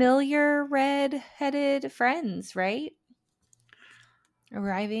familiar red-headed friends, right?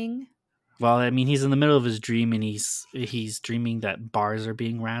 Arriving. Well, I mean, he's in the middle of his dream, and he's dreaming that bars are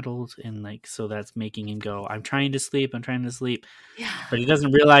being rattled, and, like, so that's making him go, I'm trying to sleep. Yeah. But he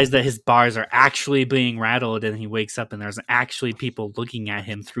doesn't realize that his bars are actually being rattled, and he wakes up and there's actually people looking at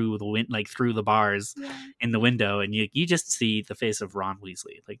him through the through the bars in the window, and you just see the face of Ron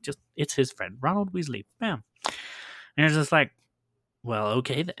Weasley. Like, just, it's his friend, Ronald Weasley. Bam. And it's just like, well,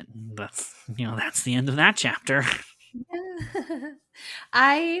 okay then. That's the end of that chapter.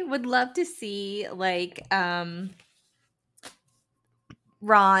 I would love to see, like,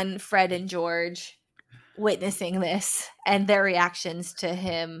 Ron, Fred, and George witnessing this and their reactions to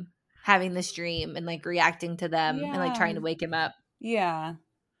him having this dream and, like, reacting to them and, like, trying to wake him up. Yeah,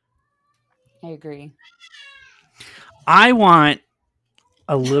 I agree. I want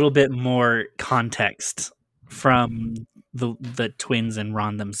a little bit more context from the twins and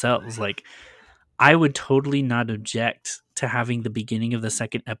Ron themselves. Like, I would totally not object to having the beginning of the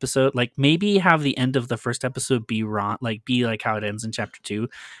second episode, like, maybe have the end of the first episode be Ron, like, be like how it ends in chapter 2,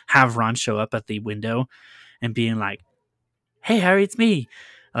 have Ron show up at the window and being like, hey, Harry, it's me.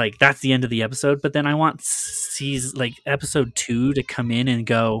 Like, that's the end of the episode. But then I want episode 2 to come in and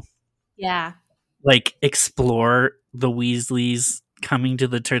go, yeah, like, explore the Weasleys coming to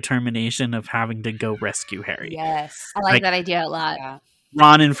the determination of having to go rescue Harry. Yes. I like Like- that idea a lot. Yeah.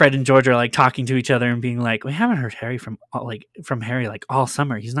 Ron and Fred and George are like talking to each other and being like, "We haven't heard from Harry like all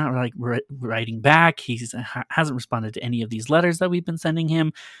summer. He's not like writing back. He's hasn't responded to any of these letters that we've been sending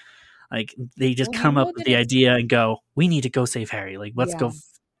him." Like they just Well, you come know up with that the it's- idea and go, "We need to go save Harry. Like let's go Yeah.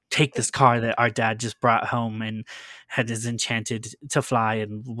 take this car that our dad just brought home and is enchanted to fly,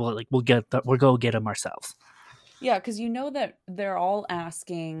 and we'll go get him ourselves." Yeah, because you know that they're all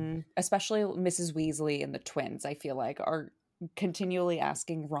asking, especially Mrs. Weasley and the twins, I feel like, are continually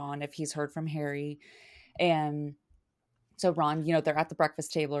asking Ron if he's heard from Harry. And so Ron, you know, they're at the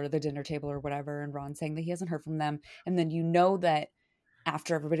breakfast table or the dinner table or whatever, and Ron's saying that he hasn't heard from them. And then you know that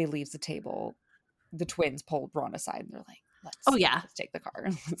after everybody leaves the table, the twins pull Ron aside and they're like, let's take the car.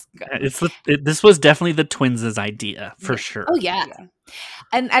 Let's go. This was definitely the twins' idea for Yeah. sure. Oh yeah.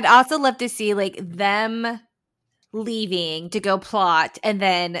 And I'd also love to see like them leaving to go plot, and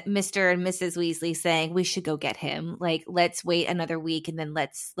then Mr. and Mrs. Weasley saying we should go get him. Like, let's wait another week and then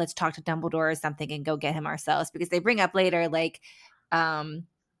let's talk to Dumbledore or something and go get him ourselves, because they bring up later like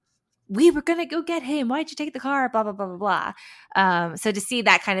we were gonna go get him. Why'd you take the car? Blah blah blah blah blah. So to see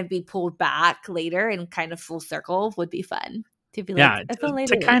that kind of be pulled back later and kind of full circle would be fun. To be like,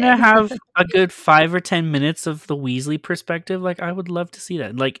 to kind of have a good 5 or 10 minutes of the Weasley perspective. Like, I would love to see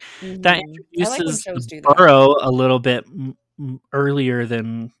that. Like, that I like when introduces shows do that. Burrow a little bit earlier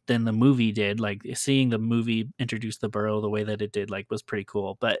than the movie did. Like, seeing the movie introduce the Burrow the way that it did, like, was pretty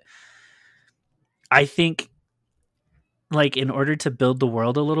cool. But I think, like, in order to build the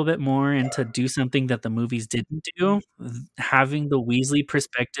world a little bit more and to do something that the movies didn't do, having the Weasley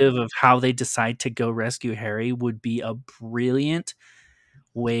perspective of how they decide to go rescue Harry would be a brilliant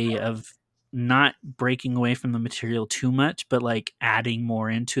way of not breaking away from the material too much, but like adding more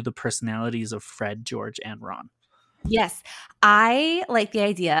into the personalities of Fred, George, and Ron. Yes. I like the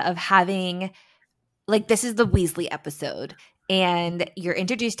idea of having, like, this is the Weasley episode and you're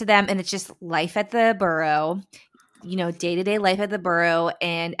introduced to them and it's just life at the Burrow. You know, day-to-day life at the Burrow,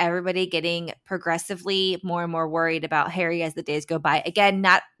 and everybody getting progressively more and more worried about Harry as the days go by. Again,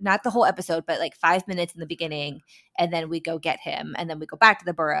 not the whole episode, but like 5 minutes in the beginning, and then we go get him, and then we go back to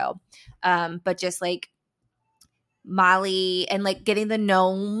the Burrow. But just like Molly and like getting the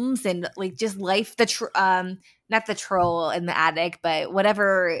gnomes and like just life, not the troll in the attic, but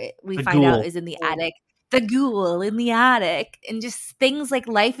whatever we find out is in the attic. The ghoul in the attic, and just things like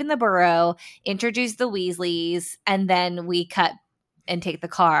life in the Burrow, introduce the Weasleys, and then we cut and take the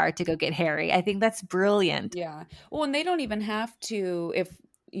car to go get Harry. I think that's brilliant. Yeah. Well, and they don't even have to, if,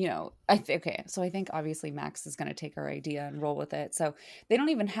 you know, so I think obviously Max is going to take our idea and roll with it. So they don't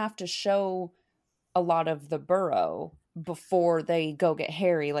even have to show a lot of the Burrow before they go get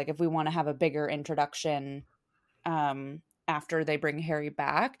Harry. Like, if we want to have a bigger introduction, after they bring Harry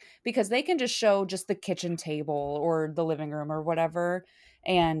back, because they can just show just the kitchen table or the living room or whatever,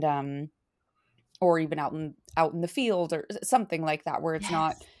 and or even out in the field or something like that, where it's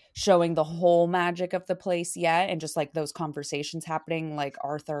not showing the whole magic of the place yet, and just like those conversations happening, like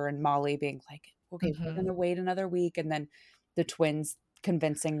Arthur and Molly being like, okay, we're gonna wait another week, and then the twins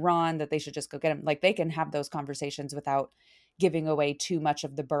convincing Ron that they should just go get him. Like, they can have those conversations without giving away too much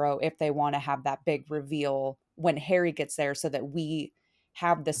of the Burrow if they want to have that big reveal when Harry gets there, so that we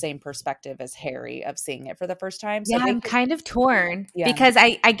have the same perspective as Harry of seeing it for the first time. So I'm kind of torn because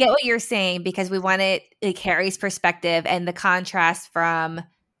I get what you're saying, because we wanted like Harry's perspective and the contrast from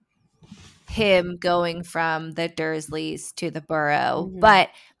him going from the Dursleys to the Burrow. But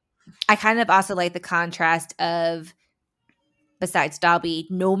I kind of also like the contrast of, besides Dobby,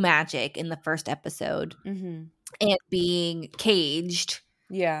 no magic in the first episode and being caged.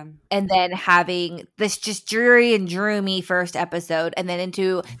 Yeah. And then having this just dreary and droomy first episode, and then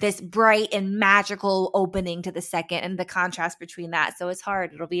into this bright and magical opening to the second, and the contrast between that. So it's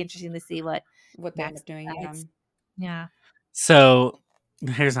hard. It'll be interesting to see what they end up doing. Yeah. So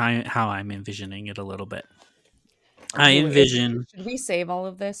here's how I'm envisioning it a little bit. I envision. Should we save all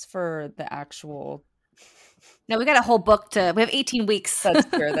of this for the actual? No, we got a whole book we have 18 weeks. That's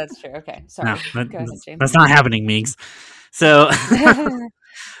true. That's true. Okay. Sorry. No, Go ahead, James. that's not happening, Meeks. So, so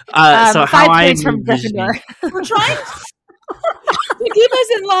 5 how I points from envision. Gryffindor. We're trying to keep us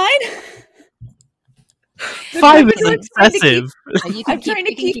in line. 5 is excessive. You can I'm trying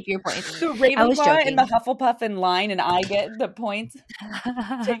to keep your points. The I was Ravenclaw and the joking. Hufflepuff in line, and I get the points.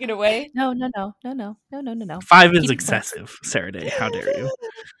 Take it away. No. 5 is Keep excessive, Sarah Day. How dare you?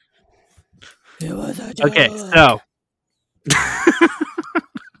 It was a joke. Okay,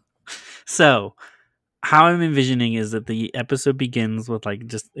 so how I'm envisioning is that the episode begins with like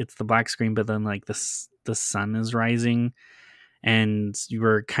just it's the black screen, but then like the sun is rising, and you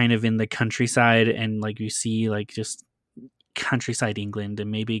were kind of in the countryside, and like you see like just countryside England,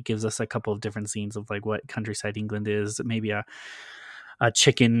 and maybe it gives us a couple of different scenes of like what countryside England is, maybe a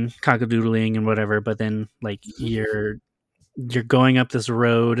chicken cockadoodling and whatever, but then like you're going up this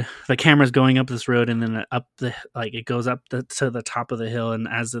road, the camera's going up this road, and then up the, like it goes up to the top of the hill, and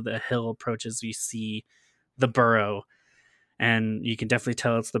as the hill approaches you see the burrow, and you can definitely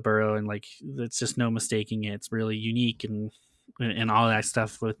tell it's the burrow, and like it's just no mistaking it. It's really unique and all that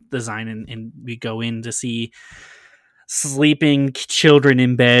stuff with design, and we go in to see sleeping children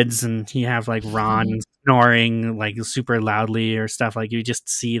in beds, and you have like Ron snoring like super loudly or stuff. Like you just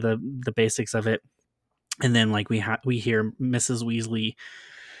see the basics of it, and then like we hear Mrs. Weasley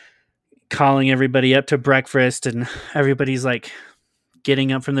calling everybody up to breakfast, and everybody's like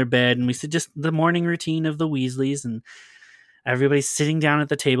getting up from their bed, and we see just the morning routine of the Weasleys, and everybody's sitting down at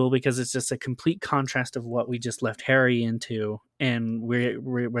the table because it's just a complete contrast of what we just left Harry into, and we're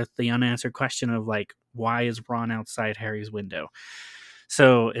with the unanswered question of like, why is Ron outside Harry's window?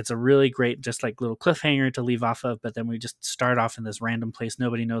 So it's a really great just like little cliffhanger to leave off of, but then we just start off in this random place.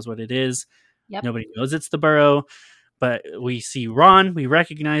 Nobody knows what it is. Yep. Nobody knows it's the burrow, but we see Ron. We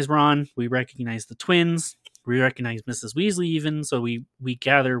recognize Ron. We recognize the twins. We recognize Mrs. Weasley even. So we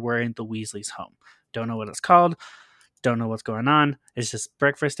gather we're in the Weasley's home. Don't know what it's called. Don't know what's going on. It's just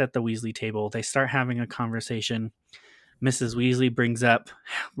breakfast at the Weasley table. They start having a conversation. Mrs. Weasley brings up,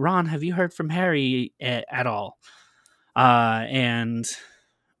 Ron, have you heard from Harry at all? And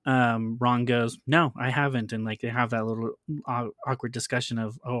Ron goes, no, I haven't. And like they have that little awkward discussion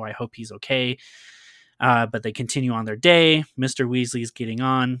of, oh, I hope he's okay. But they continue on their day. Mr. Weasley's getting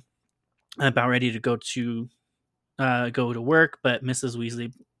on, about ready to go to work, but Mrs.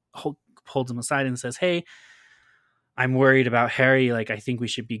 Weasley holds him aside and says, hey, I'm worried about Harry. Like, I think we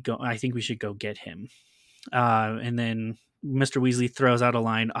should go get him. And then Mr. Weasley throws out a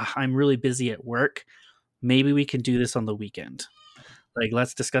line, I'm really busy at work. Maybe we can do this on the weekend. Like,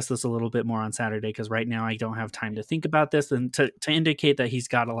 let's discuss this a little bit more on Saturday, because right now I don't have time to think about this, and to indicate that he's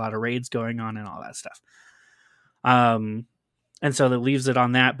got a lot of raids going on and all that stuff. And so that leaves it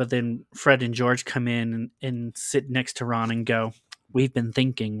on that. But then Fred and George come in and sit next to Ron and go, we've been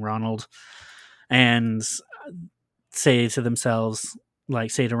thinking, Ronald. And say to themselves, like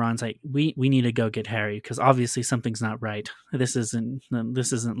say to Ron's like, we need to go get Harry, because obviously something's not right. This isn't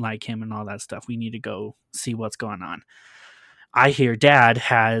like him and all that stuff. We need to go see what's going on. I hear Dad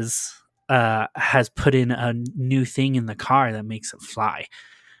has put in a new thing in the car that makes it fly.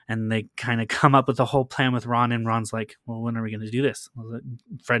 And they kind of come up with a whole plan with Ron, and Ron's like, well, when are we going to do this?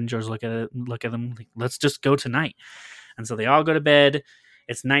 Fred and George look at them like, let's just go tonight. And so they all go to bed.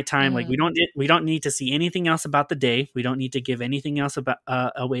 It's nighttime. Like we don't need to see anything else about the day. We don't need to give anything else about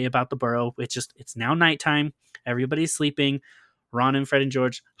away about the burrow. It's now nighttime. Everybody's sleeping. Ron and Fred and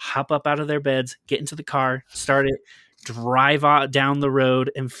George hop up out of their beds, get into the car, start it, drive down the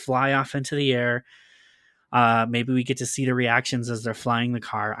road, and fly off into the air. Maybe we get to see the reactions as they're flying the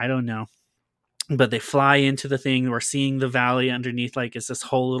car. I don't know. But they fly into the thing. We're seeing the valley underneath. Like it's this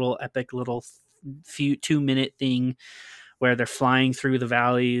whole little epic little 2-minute thing where they're flying through the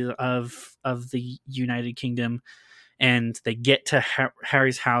valley of the United Kingdom, and they get to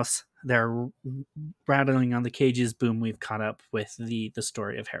Harry's house. They're rattling on the cages. Boom, we've caught up with the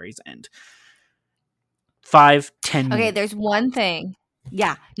story of Harry's end. 5-10 minutes. Okay, there's one thing.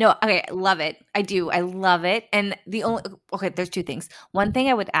 Yeah. No, okay, I love it. I do. I love it. And there's two things. One thing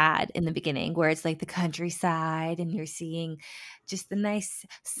I would add in the beginning where it's like the countryside and you're seeing just the nice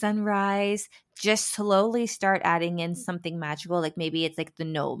sunrise, just slowly start adding in something magical. Like maybe it's like the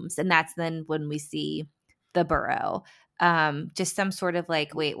gnomes, and that's then when we see the burrow. Just some sort of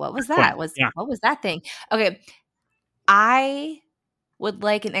like, wait, what was that? What was that thing? Okay. I would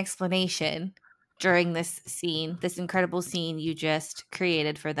like an explanation during this scene, this incredible scene you just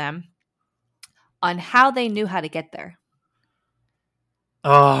created for them, on how they knew how to get there.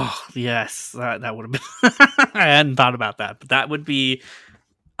 Oh, yes. That would have been I hadn't thought about that, but that would be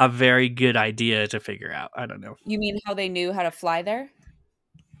a very good idea to figure out. I don't know. You mean how they knew how to fly there?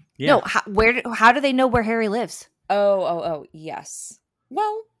 Yeah. No, how do they know where Harry lives? Oh, yes.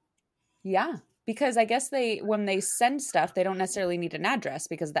 Well, yeah. Because I guess when they send stuff, they don't necessarily need an address,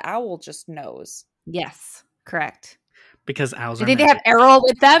 because the owl just knows. Yes, correct. Because owls are they have Errol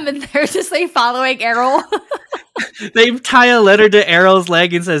with them, and they're just like following Errol. They tie a letter to Errol's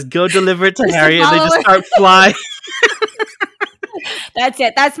leg and says, go deliver it to Harry, and they just start flying. That's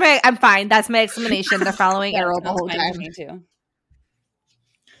it. I'm fine. That's my explanation. They're following Errol the whole time. Me too.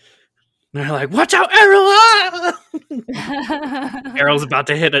 They're like, watch out, Errol! Errol's about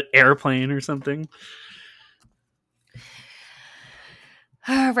to hit an airplane or something.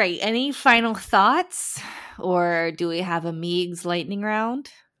 All right. Any final thoughts? Or do we have a Meigs lightning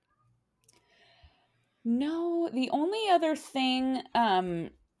round? No, the only other thing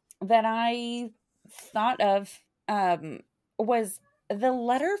that I thought of was the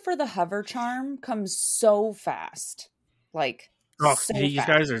letter for the hover charm comes so fast. Like, Oh, so these fast.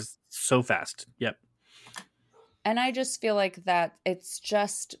 guys are so fast. Yep. And I just feel like that it's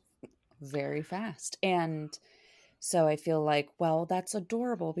just very fast. And so I feel like, well, that's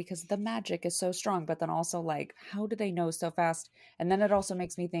adorable because the magic is so strong. But then also, like, how do they know so fast? And then it also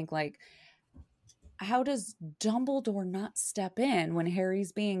makes me think, like, how does Dumbledore not step in when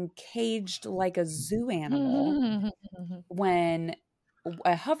Harry's being caged like a zoo animal when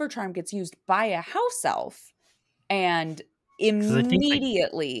a hover charm gets used by a house elf and 'Cause I think,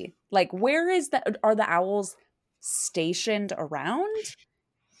 immediately, like, where is that? Are the owls stationed around?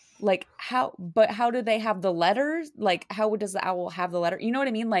 Like, how do they have the letters? Like, how does the owl have the letter? You know what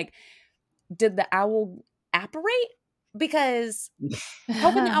I mean? Like, did the owl apparate? Because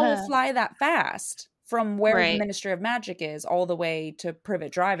how can the owl fly that fast from where the Right. Ministry of Magic is all the way to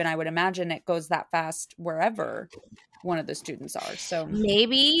Privet Drive? And I would imagine it goes that fast wherever one of the students are. So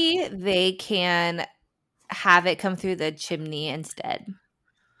Maybe they can have it come through the chimney instead.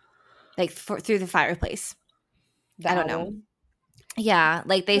 Like through the fireplace. the I don't owl, know. Yeah,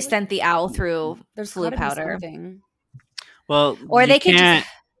 like they sent the owl through there's flue gotta be powder. something. well, Or you they could can't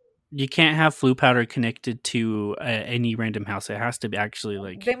just you can't have flue powder connected to any random house. It has to be actually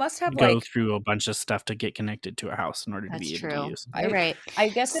like They must have go like through a bunch of stuff to get connected to a house in order to That's be able to true. use. You're right. I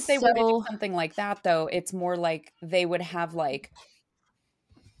guess if they were to do So something like that, though, it's more like they would have like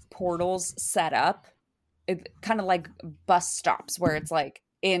portals set up, kind of like bus stops where it's like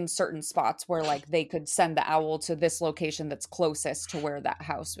in certain spots where like they could send the owl to this location that's closest to where that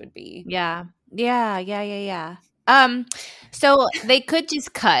house would be. yeah. So they could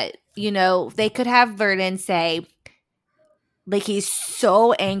just cut, they could have Vernon say, like, he's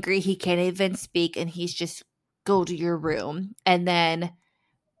so angry he can't even speak and he's just go to your room. And then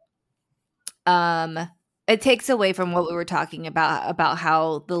it takes away from what we were talking about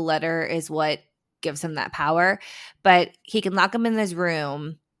how the letter is what gives him that power. But he can lock him in his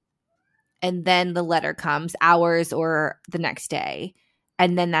room and then the letter comes hours or the next day.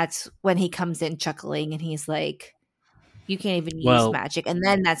 And then that's when he comes in chuckling and he's like, you can't even use magic. And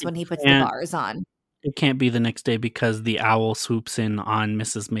then that's when he puts the bars on. It can't be the next day because the owl swoops in on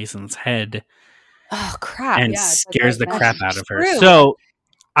Mrs. Mason's head. Oh, crap. And Yeah, scares the that's crap out of her. true. So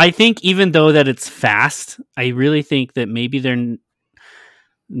I think even though that it's fast, I really think that maybe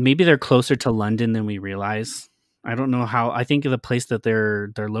they're closer to London than we realize. I don't know how. I think the place that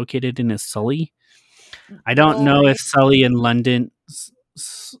they're located in is Sully. I don't know if Sully and London,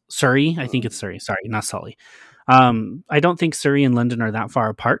 Surrey. I think it's Surrey. Sorry, not Sully. I don't think Surrey and London are that far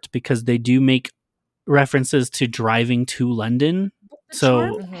apart because they do make references to driving to London. But the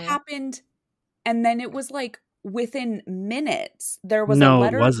So charm happened, and then it was like within minutes. There was a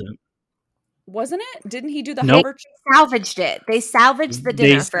letter. It wasn't. Wasn't it? Didn't he do the Nope. hover? Salvaged it. They salvaged the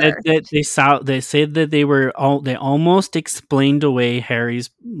dinner first. They said that they almost explained away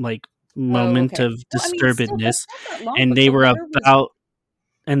Harry's like moment of disturbedness, and they were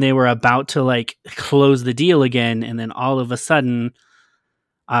about to like close the deal again, and then all of a sudden,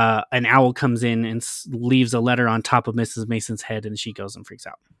 an owl comes in and leaves a letter on top of Mrs. Mason's head, and she goes and freaks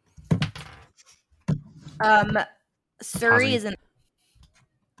out. Surrey is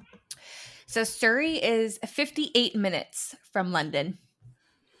So Surrey is 58 minutes from London.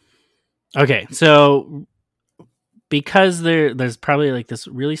 Okay, so because there's probably like this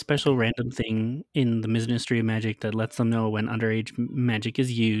really special random thing in the Ministry of Magic that lets them know when underage magic is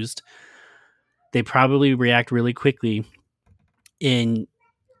used, they probably react really quickly.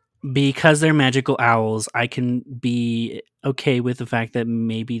 Because they're magical owls, I can be okay with the fact that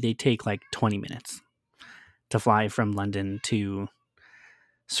maybe they take like 20 minutes to fly from London to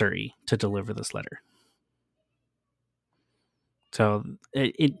Surrey to deliver this letter. So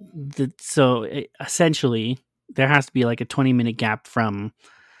essentially there has to be like a 20-minute gap from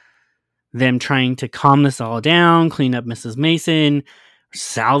them trying to calm this all down, clean up Mrs. Mason,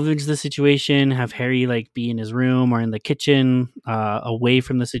 salvage the situation, have Harry like be in his room or in the kitchen, away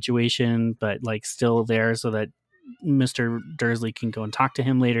from the situation, but like still there so that Mr. Dursley can go and talk to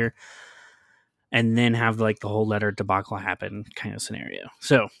him later, and then have like the whole letter debacle happen kind of scenario.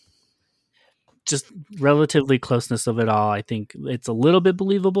 So just relatively closeness of it all, I think it's a little bit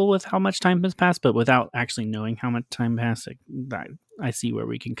believable with how much time has passed, but without actually knowing how much time passed, I see where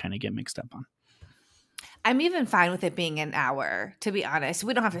we can kind of get mixed up on. I'm even fine with it being an hour, to be honest.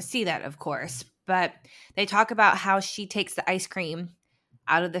 We don't have to see that, of course, but they talk about how she takes the ice cream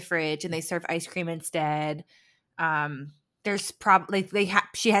out of the fridge and they serve ice cream instead. There's probably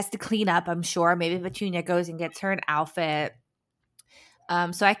she has to clean up, I'm sure. Maybe Petunia goes and gets her an outfit.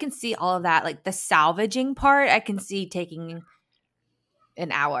 So I can see all of that. Like the salvaging part, I can see taking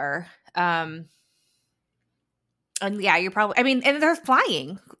an hour. And yeah, you're probably, I mean, and they're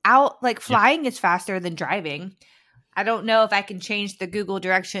flying out, like flying is faster than driving. I don't know if I can change the Google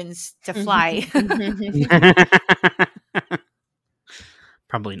directions to fly.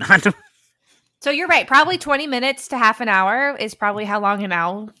 Probably not. So you're right. Probably 20 minutes to half an hour is probably how long an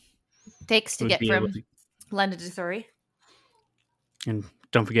owl takes to get from London to Surrey. And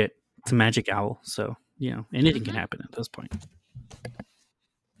don't forget, it's a magic owl. So, you know, anything can happen at this point.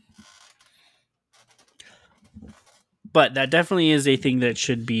 But that definitely is a thing that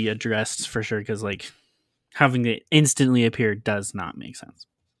should be addressed for sure. Because, like, having it instantly appear does not make sense.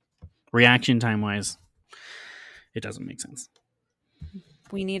 Reaction time wise, it doesn't make sense.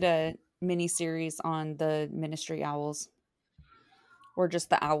 We need a mini series on the Ministry owls, or just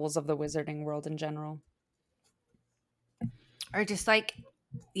the owls of the wizarding world in general, or just like,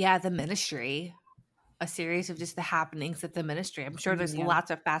 yeah, the Ministry, a series of just the happenings at the Ministry. I'm sure there's lots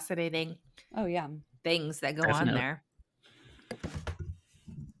of fascinating things that go on there.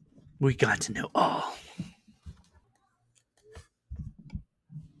 We got to know all.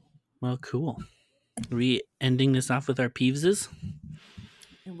 Well, cool. Are we ending this off with our peeveses?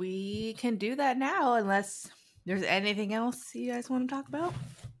 We can do that now, unless there's anything else you guys want to talk about.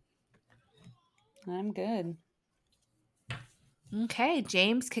 I'm good. Okay,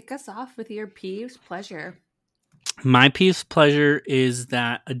 James, kick us off with your peeves pleasure. My peeves pleasure is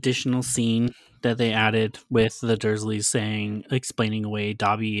that additional scene that they added with the Dursleys explaining away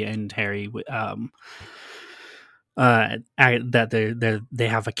Dobby and Harry that they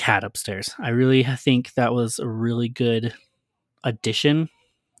have a cat upstairs. I really think that was a really good addition.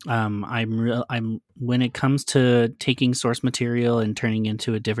 I'm when it comes to taking source material and turning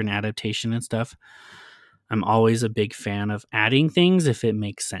into a different adaptation and stuff, I'm always a big fan of adding things if it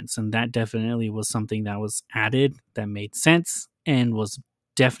makes sense, and that definitely was something that was added that made sense and was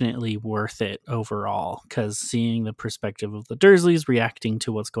definitely worth it overall, because seeing the perspective of the Dursleys reacting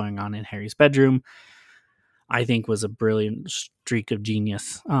to what's going on in Harry's bedroom, I think was a brilliant streak of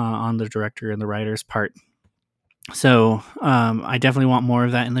genius on the director and the writer's part. So I definitely want more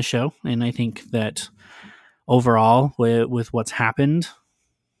of that in the show, and I think that overall with what's happened,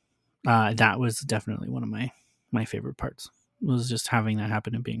 that was definitely one of my favorite parts, was just having that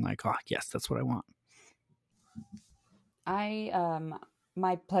happen and being like, oh yes, that's what I want.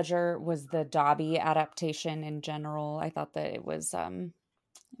 My pleasure was the Dobby adaptation in general. I thought that it was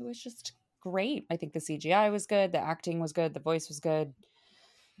just great. I think the CGI was good, the acting was good, the voice was good.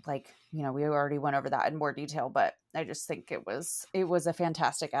 Like, you know, we already went over that in more detail, but I just think it was a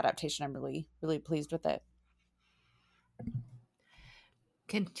fantastic adaptation. I'm really, really pleased with it.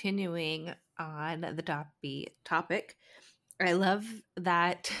 Continuing on the Dobby topic, I love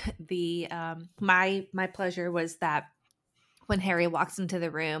that the my pleasure was that when Harry walks into the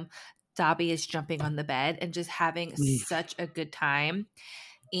room, Dobby is jumping on the bed and just having such a good time.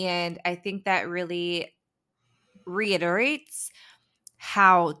 And I think that really reiterates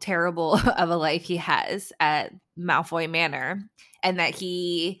how terrible of a life he has at Malfoy Manor, and that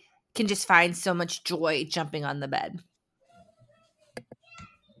he can just find so much joy jumping on the bed.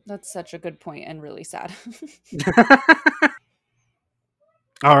 That's such a good point and really sad.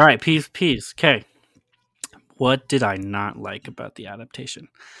 All right, peeves. Okay. What did I not like about the adaptation?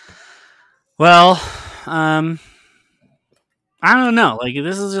 Well, I don't know. Like,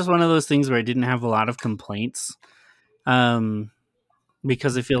 this is just one of those things where I didn't have a lot of complaints.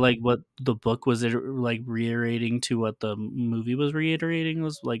 Because I feel like what the book was like reiterating to what the movie was reiterating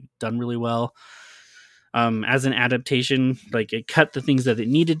was like done really well. As an adaptation, like it cut the things that it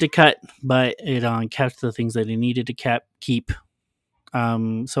needed to cut, but it kept the things that it needed to keep.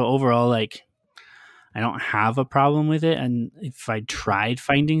 So overall, like, I don't have a problem with it, and if I tried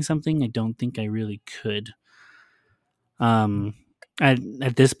finding something, I don't think I really could.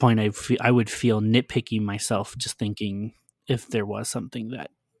 At this point, I would feel nitpicky myself just thinking if there was something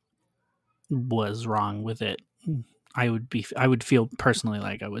that was wrong with it. I would feel personally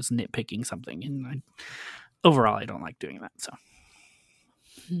like I was nitpicking something, and overall, I don't like doing that. So,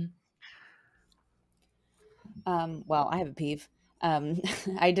 well, I have a peeve.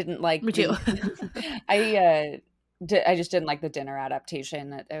 I didn't like. Me too. I just didn't like the dinner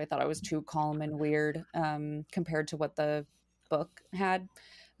adaptation. I thought it was too calm and weird compared to what the book had.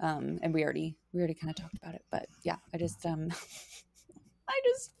 And we already kind of talked about it. But yeah, I just feel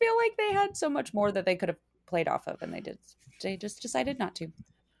like they had so much more that they could have played off of, and they just decided not to.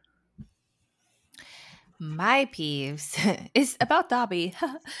 My peeves is about Dobby,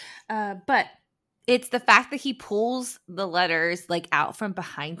 but it's the fact that he pulls the letters like out from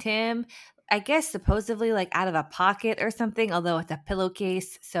behind him. I guess supposedly like out of a pocket or something, although it's a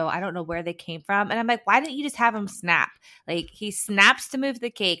pillowcase, so I don't know where they came from. And I'm like, why didn't you just have him snap? Like he snaps to move the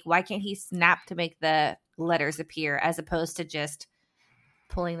cake. Why can't he snap to make the letters appear as opposed to just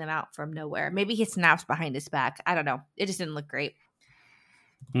pulling them out from nowhere? Maybe he snaps behind his back. I don't know. It just didn't look great.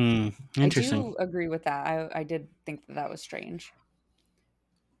 Interesting. I do agree with that. I did think that was strange.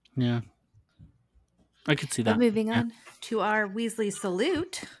 Yeah. I could see that. But moving on to our Weasley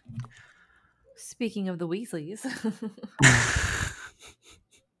salute. Speaking of the Weasleys.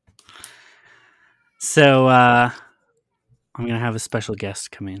 So I'm going to have a special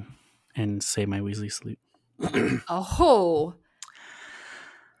guest come in and say my Weasley salute. Oh.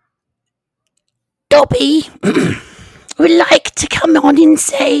 Dobby would like to come on and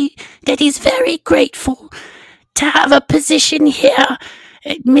say that he's very grateful to have a position here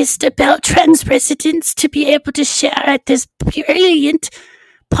at Mr. Beltran's residence to be able to share at this brilliant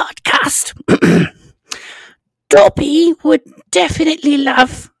podcast. Dobby would definitely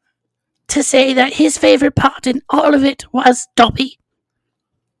love to say that his favorite part in all of it was Dobby.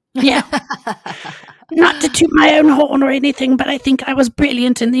 Yeah. Not to toot my own horn or anything, but I think I was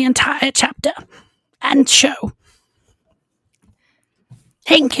brilliant in the entire chapter and show.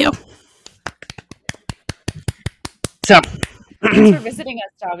 Thank you. So, Thanks for visiting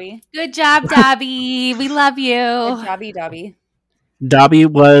us, Dobby. Good job, Dobby. We love you. Good jobby, Dobby. Dobby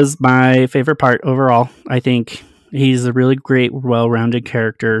was my favorite part overall. I think he's a really great, well-rounded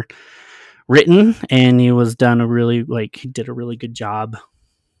character written, and he was done he did a really good job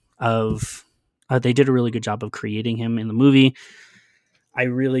of they did a really good job of creating him in the movie. I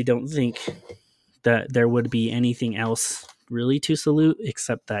really don't think that there would be anything else really to salute,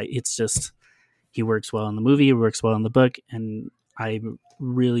 except that it's just he works well in the movie, he works well in the book, and I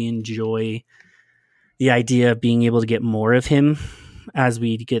really enjoy the idea of being able to get more of him as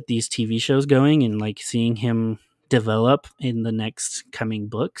we get these TV shows going, and like seeing him develop in the next coming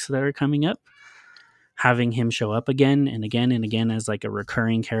books that are coming up. Having him show up again and again and again as like a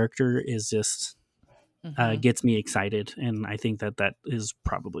recurring character is just gets me excited, and I think that is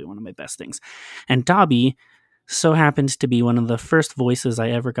probably one of my best things. And Dobby so happens to be one of the first voices I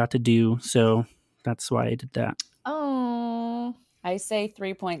ever got to do, so that's why I did that. Oh. I say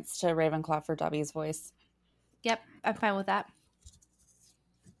 3 points to Ravenclaw for Dobby's voice. Yep, I'm fine with that.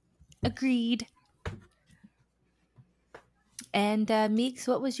 Agreed. And Meeks,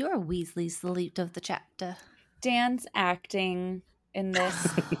 what was your Weasley salute of the chapter? Dan's acting in this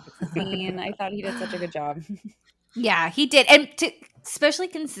scene, I thought he did such a good job. Yeah, he did. And especially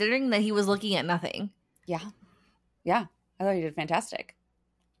considering that he was looking at nothing. Yeah. I thought he did fantastic.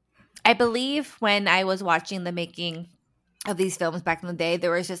 I believe when I was watching the making of these films back in the day,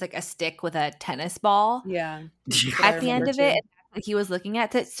 there was just like a stick with a tennis ball Yeah. at the end of it. And he was looking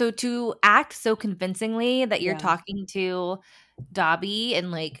at it. So to act so convincingly that you're talking to Dobby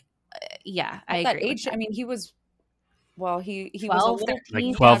and like, I At agree. that age, I mean, he was, well, he 12, was a little, 13?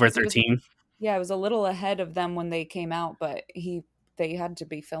 Like 12 or because he was- 13. it was a little ahead of them when they came out, but they had to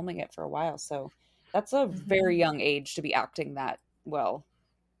be filming it for a while. So that's a very young age to be acting that well.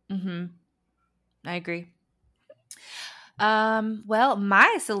 I agree. Well,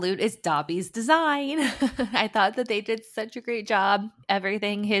 my salute is Dobby's design. I thought that they did such a great job.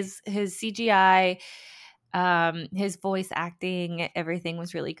 Everything, his CGI, his voice acting, everything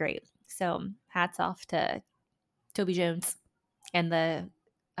was really great. So hats off to Toby Jones and the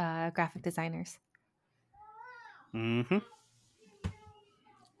graphic designers. Mm-hmm.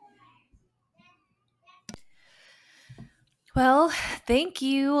 Well, thank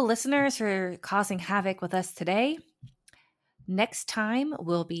you, listeners, for causing havoc with us today. Next time,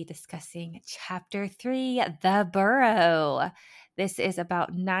 we'll be discussing Chapter 3, The Burrow. This is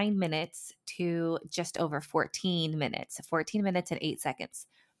about 9 minutes to just over 14 minutes. 14 minutes and 8 seconds.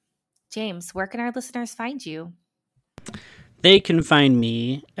 James, where can our listeners find you? They can find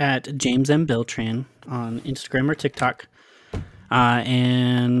me at James M. Beltran on Instagram or TikTok.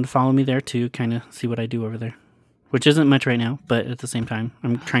 And follow me there to kind of see what I do over there. Which isn't much right now, but at the same time,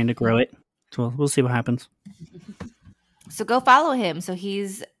 I'm trying to grow it. So we'll see what happens. So go follow him so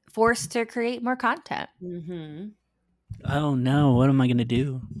he's forced to create more content. Oh no, what am I going to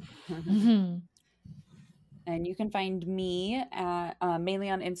do? And you can find me at, mainly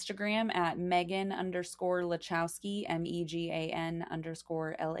on Instagram at Megan_Lachowski,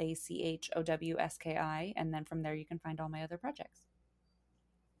 MEGAN_LACHOWSKI. And then from there, you can find all my other projects.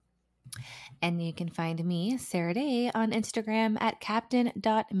 And you can find me, Sarah Day, on Instagram at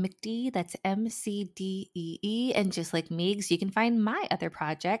captain.mcdee. That's MCDEE. And just like Meigs, you can find my other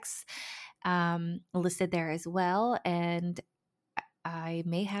projects listed there as well. And I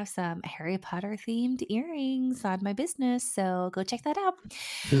may have some Harry Potter themed earrings on my business, so go check that out.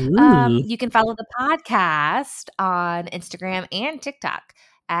 You can follow the podcast on Instagram and TikTok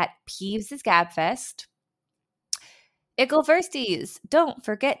at Peeves' Gabfest. Ickle Firsties, don't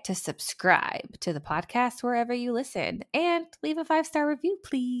forget to subscribe to the podcast wherever you listen and leave a 5-star review,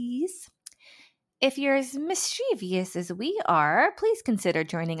 please. If you're as mischievous as we are, please consider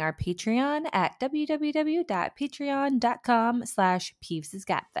joining our Patreon at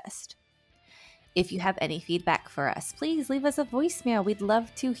www.patreon.com/Peeves'Gabfest. If you have any feedback for us, please leave us a voicemail. We'd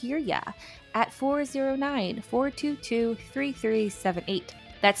love to hear ya at 409-422-3378.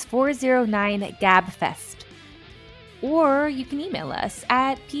 That's 409-GABFest. Or you can email us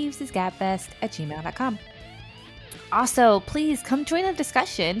at peevesgabfest@gmail.com. Also, please come join the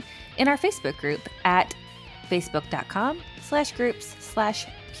discussion in our Facebook group at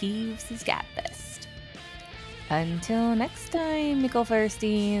facebook.com/groups/PeevesGabfest. Until next time, Mickle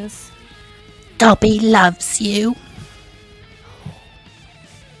Firsties. Dobby loves you.